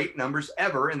all-time great numbers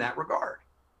ever in that regard.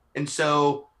 And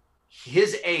so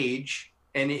his age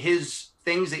and his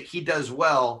things that he does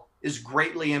well is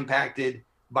greatly impacted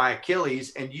by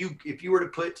Achilles. And if you were to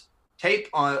put tape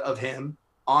of him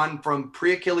on from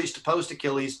pre-Achilles to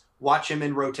post-Achilles, watch him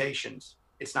in rotations.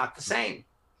 It's not the same.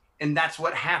 And that's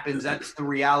what happens. That's the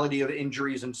reality of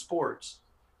injuries in sports.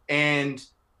 And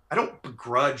I don't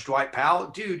begrudge Dwight Powell.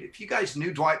 Dude, if you guys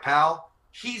knew Dwight Powell,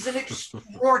 he's an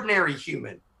extraordinary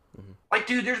human. Like,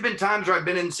 dude, there's been times where I've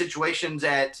been in situations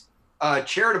at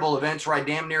charitable events where I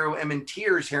damn near am in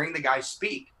tears hearing the guy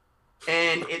speak.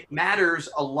 And it matters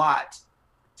a lot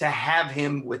to have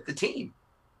him with the team.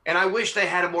 And I wish they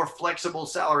had a more flexible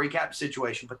salary cap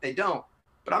situation, but they don't.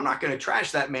 But I'm not going to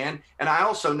trash that man. And I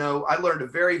also know I learned a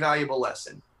very valuable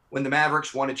lesson when the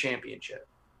Mavericks won a championship.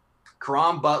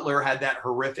 Caron Butler had that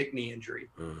horrific knee injury,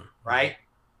 right?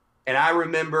 And I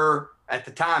remember at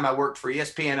the time I worked for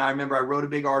ESPN. I remember I wrote a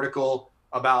big article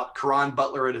about Caron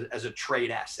Butler as a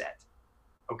trade asset.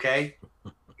 Okay?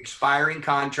 Expiring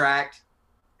contract.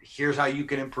 Here's how you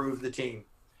can improve the team.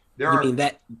 You mean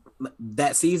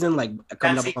that season, like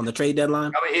coming up on the trade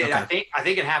deadline? I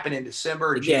think it happened in December.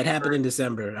 Or January. It happened in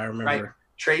December. I remember. Right?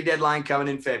 Trade deadline coming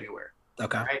in February.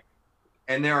 Okay. Right?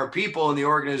 And there are people in the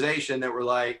organization that were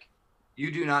like,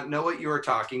 "You do not know what you are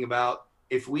talking about.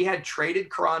 If we had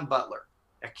traded Caron Butler,"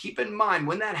 now keep in mind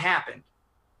when that happened,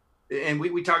 and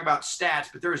we talk about stats,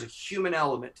 but there is a human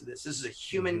element to this. This is a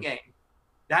human game.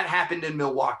 That happened in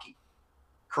Milwaukee.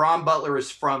 Caron Butler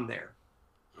is from there.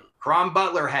 Caron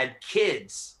Butler had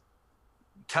kids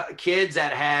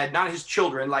that had, not his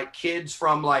children, like kids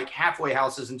from like halfway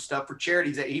houses and stuff for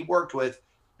charities that he worked with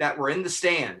that were in the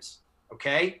stands,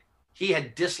 okay? He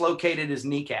had dislocated his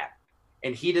kneecap,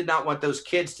 and he did not want those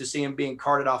kids to see him being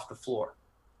carted off the floor.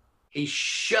 He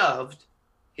shoved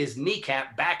his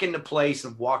kneecap back into place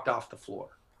and walked off the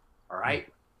floor, all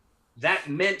right? That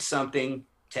meant something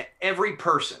to every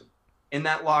person in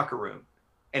that locker room.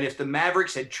 And if the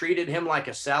Mavericks had treated him like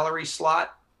a salary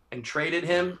slot and traded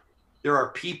him, there are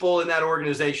people in that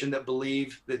organization that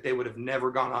believe that they would have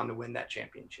never gone on to win that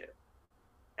championship.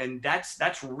 And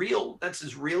that's real. That's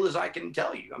as real as I can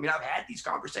tell you. I mean, I've had these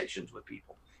conversations with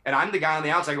people. And I'm the guy on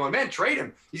the outside going, man, trade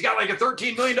him. He's got like a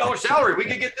 $13 million salary. We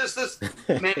could get this.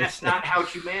 Man, that's not how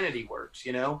humanity works,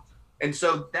 you know? And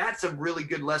so that's a really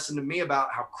good lesson to me about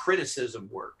how criticism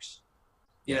works,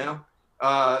 you know?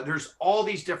 There's all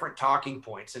these different talking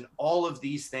points, and all of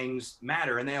these things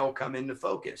matter, and they all come into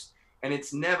focus. And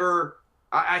it's never,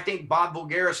 I think Bob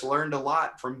Voulgaris learned a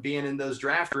lot from being in those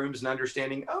draft rooms and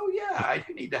understanding, oh yeah, I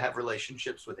do need to have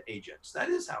relationships with agents. That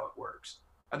is how it works.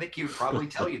 I think he would probably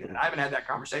tell you that. I haven't had that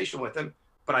conversation with him,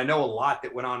 but I know a lot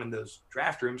that went on in those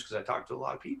draft rooms because I talked to a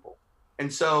lot of people.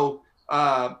 And so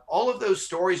all of those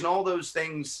stories and all those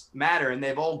things matter, and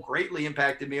they've all greatly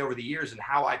impacted me over the years and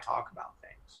how I talk about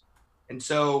things. And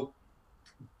so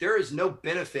there is no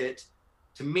benefit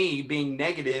to me being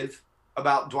negative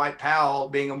about Dwight Powell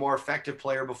being a more effective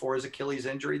player before his Achilles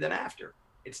injury than after.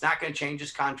 It's not going to change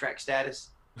his contract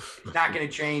status. It's not going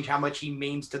to change how much he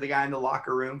means to the guy in the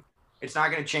locker room. It's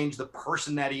not going to change the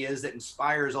person that he is that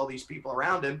inspires all these people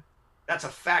around him. That's a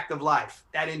fact of life.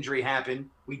 That injury happened.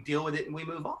 We deal with it and we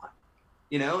move on.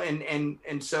 You know,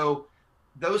 and so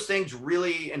those things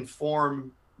really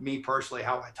inform me personally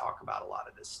how I talk about a lot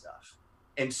of this stuff.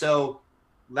 And so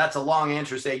that's a long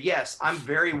answer to say, yes, I'm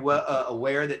very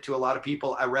aware that to a lot of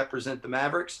people, I represent the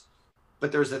Mavericks,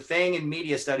 but there's a thing in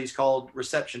media studies called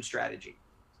reception strategy,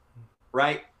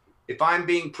 right? If I'm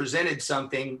being presented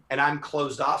something and I'm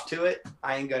closed off to it,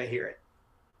 I ain't going to hear it,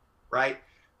 right?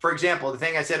 For example, the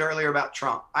thing I said earlier about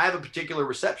Trump, I have a particular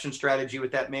reception strategy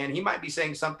with that man. He might be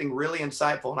saying something really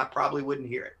insightful and I probably wouldn't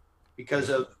hear it because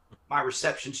of my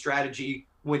reception strategy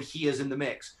when he is in the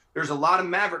mix. There's a lot of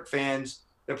Maverick fans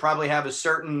that probably have a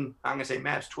certain, I'm going to say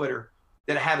Mavs Twitter,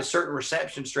 that have a certain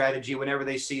reception strategy whenever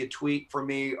they see a tweet from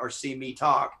me or see me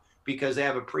talk, because they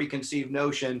have a preconceived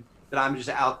notion that I'm just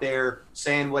out there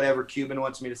saying whatever Cuban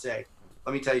wants me to say.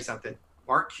 Let me tell you something.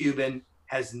 Mark Cuban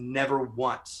has never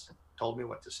once told me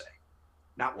what to say.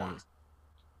 Not once.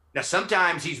 Now,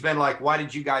 sometimes he's been like, why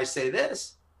did you guys say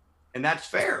this? And that's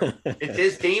fair. It's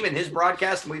his team and his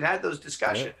broadcast, and we've had those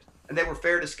discussions, and they were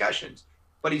fair discussions.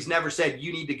 But he's never said,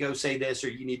 you need to go say this or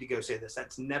you need to go say this.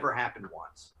 That's never happened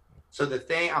once. So the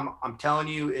thing I'm telling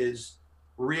you is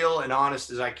real and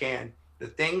honest as I can. The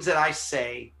things that I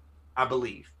say, I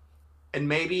believe. And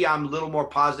maybe I'm a little more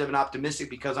positive and optimistic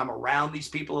because I'm around these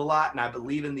people a lot and I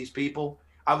believe in these people.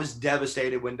 I was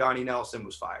devastated when Donnie Nelson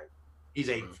was fired. He's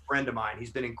a friend of mine.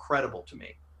 He's been incredible to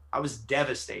me. I was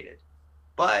devastated.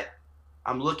 But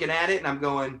I'm looking at it and I'm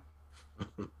going,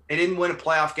 they didn't win a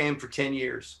playoff game for 10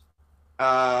 years.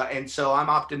 And so I'm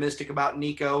optimistic about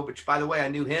Nico, which, by the way, I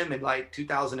knew him in like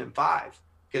 2005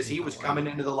 because he was coming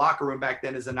into the locker room back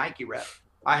then as a Nike rep.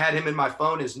 I had him in my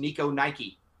phone as Nico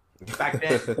Nike back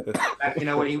then,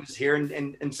 when he was here.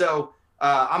 And so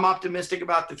I'm optimistic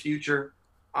about the future.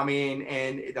 I mean,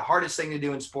 and the hardest thing to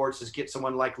do in sports is get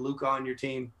someone like Luka on your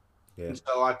team. Yeah. And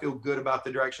so I feel good about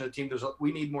the direction of the team.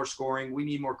 We need more scoring. We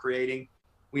need more creating.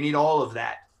 We need all of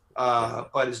that.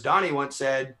 But as Donnie once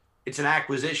said, it's an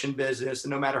acquisition business.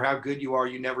 And no matter how good you are,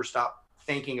 you never stop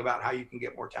thinking about how you can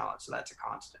get more talent. So that's a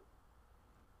constant.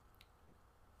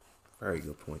 Very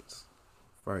good points.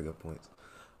 Very good points.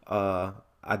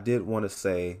 I did want to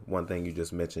say one thing you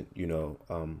just mentioned,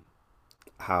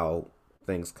 how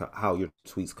your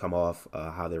tweets come off,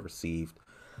 how they're received.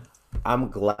 I'm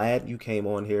glad you came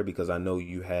on here because I know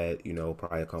you had,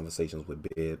 prior conversations with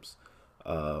Bibbs.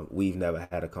 We've never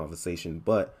had a conversation,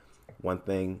 but one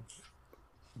thing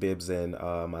Bibbs and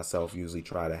myself usually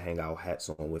try to hang our hats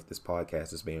on with this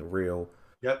podcast is being real,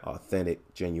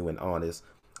 authentic, genuine, honest.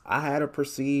 I had a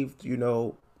perceived,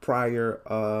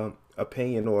 prior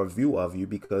opinion or view of you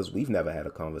because we've never had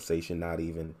a conversation, not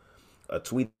even a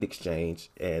tweet exchange,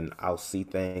 and I'll see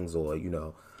things or,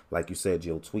 like you said,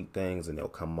 you'll tweet things and they'll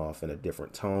come off in a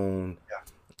different tone.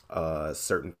 Yeah.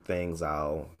 Certain things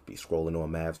I'll be scrolling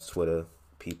on Mav's Twitter.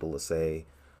 People will say,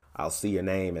 I'll see your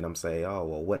name and I'm saying, oh,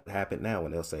 well, what happened now?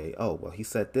 And they'll say, oh, well, he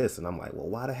said this. And I'm like, well,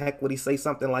 why the heck would he say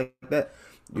something like that?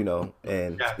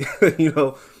 And,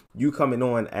 you coming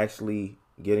on, actually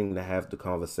getting to have the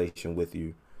conversation with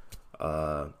you,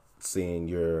 seeing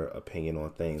your opinion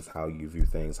on things, how you view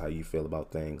things, how you feel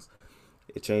about things.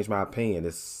 It changed my opinion.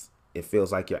 It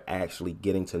feels like you're actually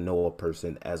getting to know a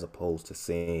person as opposed to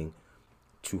seeing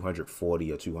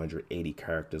 240 or 280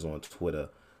 characters on Twitter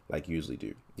like you usually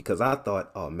do. Because I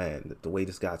thought, oh man, the way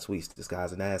this guy tweets, this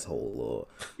guy's an asshole, or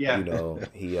he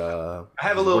I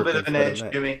have a little bit of an edge,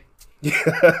 Jimmy.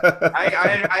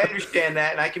 I understand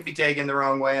that, and I can be taken the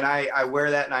wrong way, and I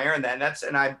wear that and I earn that,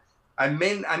 and I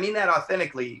mean that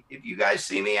authentically. If you guys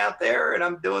see me out there and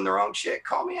I'm doing the wrong shit,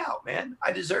 call me out, man.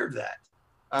 I deserve that.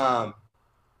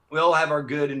 We all have our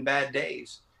good and bad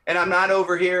days, and I'm not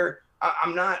over here.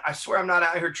 I swear I'm not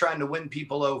out here trying to win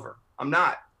people over. I'm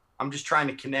not. I'm just trying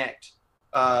to connect.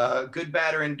 Good,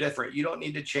 bad, or indifferent. You don't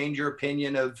need to change your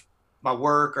opinion of my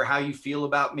work or how you feel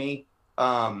about me.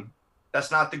 That's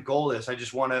not the goal of this.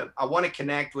 I want to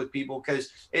connect with people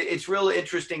because it's really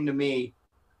interesting to me.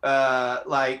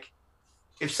 Like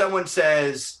if someone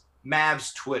says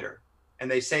Mavs Twitter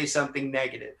and they say something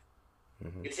negative,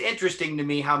 it's interesting to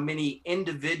me how many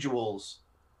individuals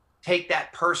take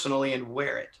that personally and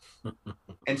wear it.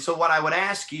 And so what I would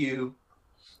ask you,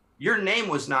 your name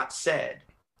was not said.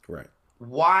 Right.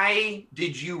 Why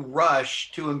did you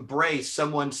rush to embrace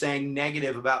someone saying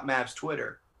negative about Mavs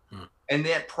Twitter? And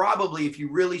that probably, if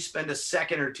you really spend a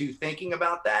second or two thinking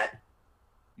about that,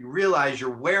 you realize you're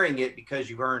wearing it because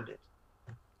you've earned it.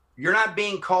 You're not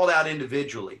being called out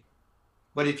individually.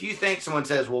 But if you think someone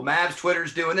says, well, Mavs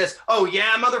Twitter's doing this. Oh,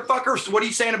 yeah, motherfuckers. What are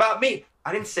you saying about me?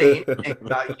 I didn't say anything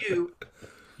about you.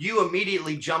 You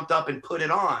immediately jumped up and put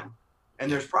it on.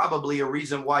 And there's probably a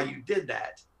reason why you did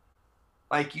that.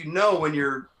 Like, when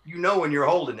you're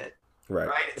holding it. Right.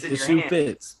 It's in the your shoe hand.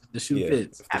 fits. The shoe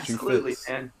fits. Absolutely,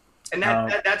 man. And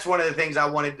that's one of the things I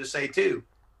wanted to say too.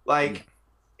 Like,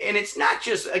 and it's not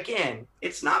just, again,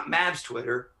 it's not Mavs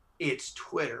Twitter, it's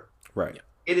Twitter. Right.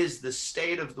 It is the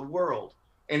state of the world.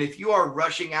 And if you are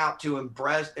rushing out to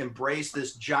embrace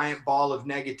this giant ball of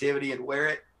negativity and wear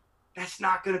it, that's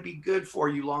not going to be good for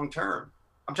you long term.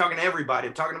 I'm talking to everybody.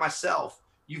 I'm talking to myself.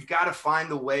 You've got to find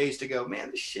the ways to go,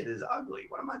 man, this shit is ugly.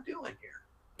 What am I doing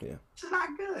here? Yeah. This is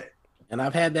not good. And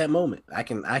I've had that moment. I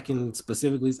can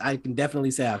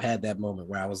definitely say I've had that moment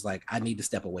where I was like, I need to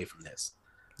step away from this.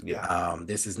 Yeah.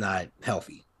 This is not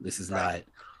healthy. This is Right.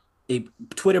 not.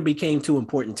 Twitter became too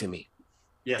important to me,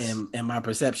 Yes. and my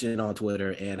perception on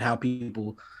Twitter and how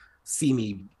people see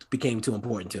me became too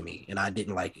important to me, and I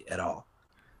didn't like it at all.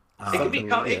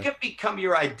 It can become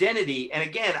your identity. And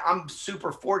again, I'm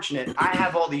super fortunate. I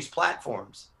have all these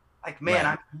platforms. Like, man,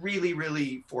 Right. I'm really,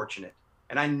 really fortunate.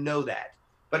 And I know that.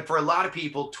 But for a lot of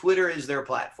people, Twitter is their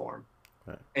platform.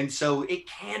 Right. And so it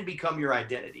can become your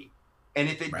identity. And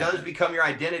if it does become your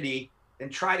identity, then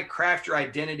try to craft your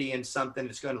identity in something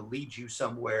that's going to lead you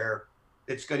somewhere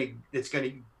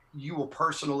you will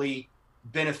personally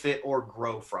benefit or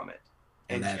grow from it.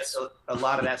 And that's a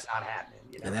lot of that's not happening.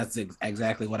 And that's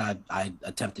exactly what I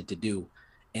attempted to do.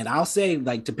 And I'll say,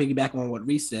 like, to piggyback on what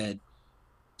Reese said,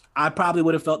 I probably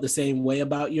would have felt the same way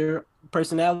about your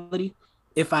personality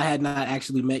if I had not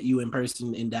actually met you in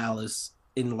person in Dallas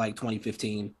in like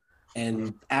 2015.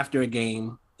 And after a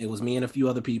game, it was me and a few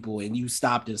other people, and you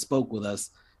stopped and spoke with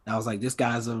us. And I was like, this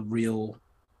guy's a real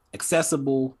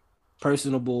accessible,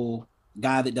 personable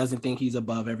guy that doesn't think he's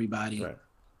above everybody. Right.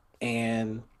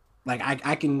 And like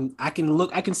I can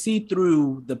see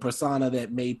through the persona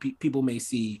that people may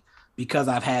see because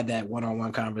I've had that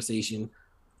one-on-one conversation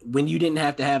when you didn't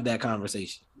have to have that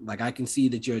conversation. Like, I can see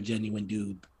that you're a genuine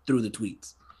dude through the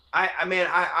tweets. I mean,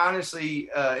 I honestly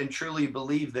and truly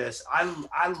believe this.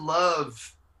 I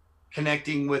love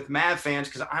connecting with Mav fans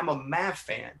because I'm a Mav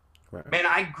fan. Right. Man,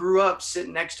 I grew up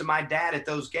sitting next to my dad at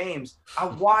those games. I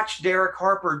watched Derek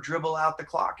Harper dribble out the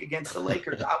clock against the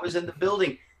Lakers. I was in the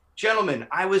building. Gentlemen,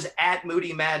 I was at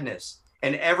Moody Madness,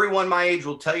 and everyone my age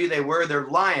will tell you they're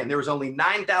lying. There was only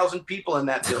 9,000 people in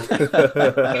that building.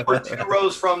 We were 2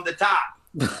 rows from the top.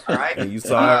 All right. And you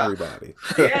saw everybody.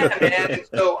 Yeah, man. And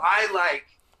so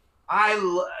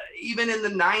even in the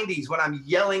 90s when I'm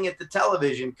yelling at the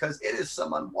television because it is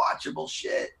some unwatchable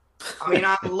shit. I mean,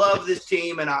 I love this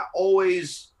team, and I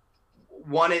always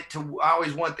want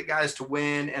the guys to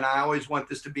win, and I always want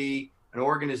this to be an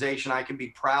organization I can be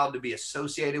proud to be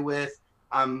associated with.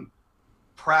 I'm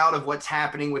proud of what's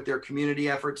happening with their community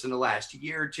efforts in the last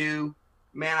year or two.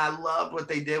 Man, I loved what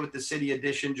they did with the City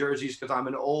Edition jerseys because I'm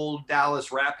an old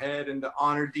Dallas rap head, and the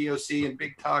Honor DOC and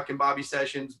Big Tuck and Bobby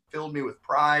Sessions filled me with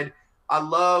pride. I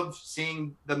love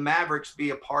seeing the Mavericks be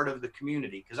a part of the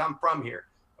community because I'm from here.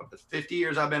 Of the 50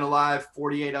 years I've been alive,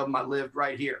 48 of them I lived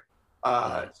right here.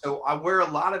 So I wear a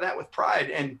lot of that with pride.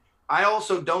 And I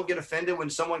also don't get offended when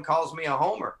someone calls me a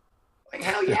homer. Like,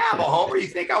 hell yeah, I'm a homer. You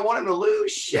think I want them to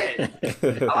lose? Shit.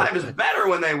 My life is better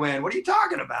when they win. What are you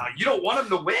talking about? You don't want them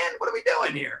to win? What are we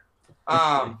doing here?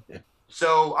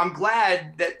 So I'm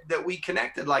glad that we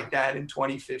connected like that in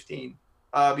 2015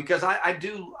 because I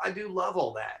do love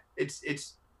all that. I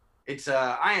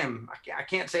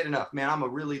can't say it enough, man. I'm a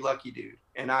really lucky dude,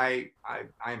 and I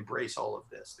embrace all of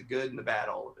this, the good and the bad,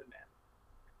 all of it, man.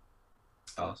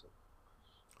 Awesome.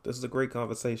 This is a great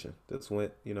conversation. This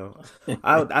went,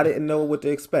 I didn't know what to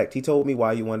expect. He told me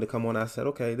why you wanted to come on. I said,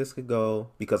 okay, this could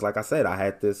go, because like I said, I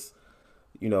had this,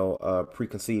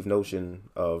 preconceived notion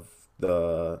of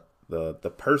the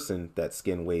person that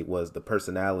Skin Wade was, the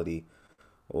personality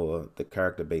or the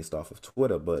character based off of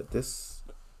Twitter. But this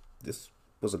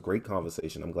was a great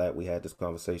conversation. I'm glad we had this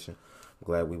conversation. I'm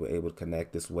glad we were able to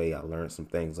connect this way. I learned some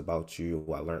things about you.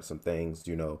 I learned some things,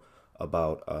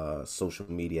 about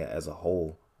social media as a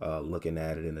whole, looking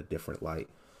at it in a different light.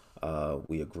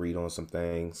 We agreed on some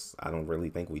things. I don't really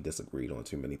think we disagreed on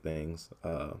too many things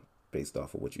based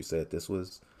off of what you said. This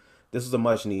was a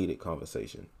much needed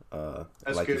conversation.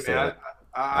 That's like good, you said, man.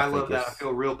 I love that. I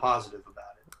feel real positive about it.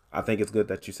 I think it's good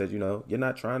that you said, you're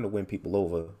not trying to win people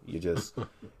over.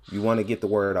 You want to get the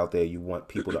word out there. You want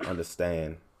people to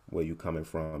understand where you're coming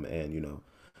from. And,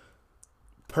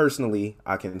 personally,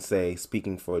 I can say,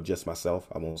 speaking for just myself,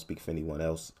 I won't speak for anyone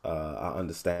else. I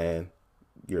understand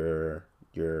your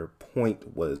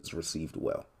point was received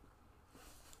well.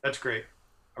 That's great.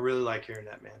 I really like hearing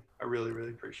that, man. I really,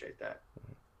 really appreciate that.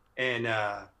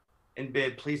 And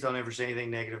Bid, please don't ever say anything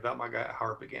negative about my guy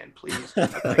Harp again, please.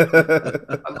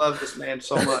 I love this man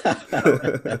so much.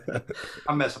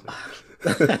 I'm messing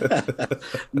with him.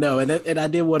 No, and I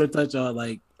did want to touch on,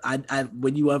 like, I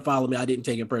when you unfollowed me, I didn't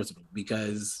take it personal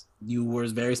because you were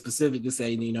very specific to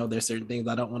say, there's certain things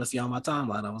I don't want to see on my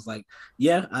timeline. I was like,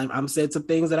 yeah, I'm said some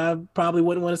things that I probably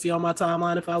wouldn't want to see on my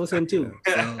timeline if I was him too.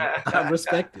 So I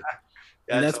respect it.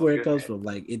 And that's where it comes from.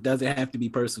 Like, it doesn't have to be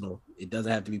personal. It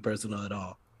doesn't have to be personal at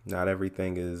all. Not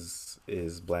everything is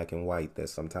black and white.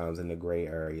 There's sometimes in the gray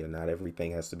area. Not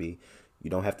everything has to be. You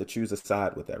don't have to choose a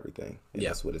side with everything. And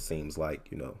that's what it seems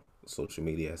like, social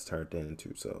media has turned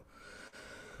into. So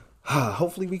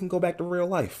hopefully we can go back to real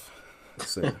life.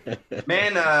 So,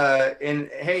 Man, and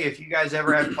hey, if you guys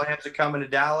ever have plans of coming to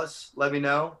Dallas, let me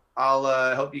know.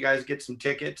 I'll help you guys get some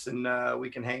tickets and we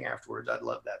can hang afterwards. I'd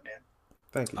love that, man.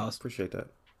 thank you. Awesome. Appreciate that.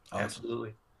 Awesome.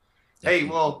 Absolutely. Definitely.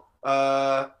 Hey, well,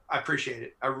 I appreciate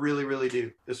it. I really, really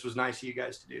do. This was nice of you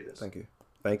guys to do this. Thank you.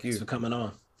 Thank you. Thanks for coming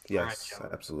on. Yes, All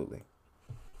right, absolutely.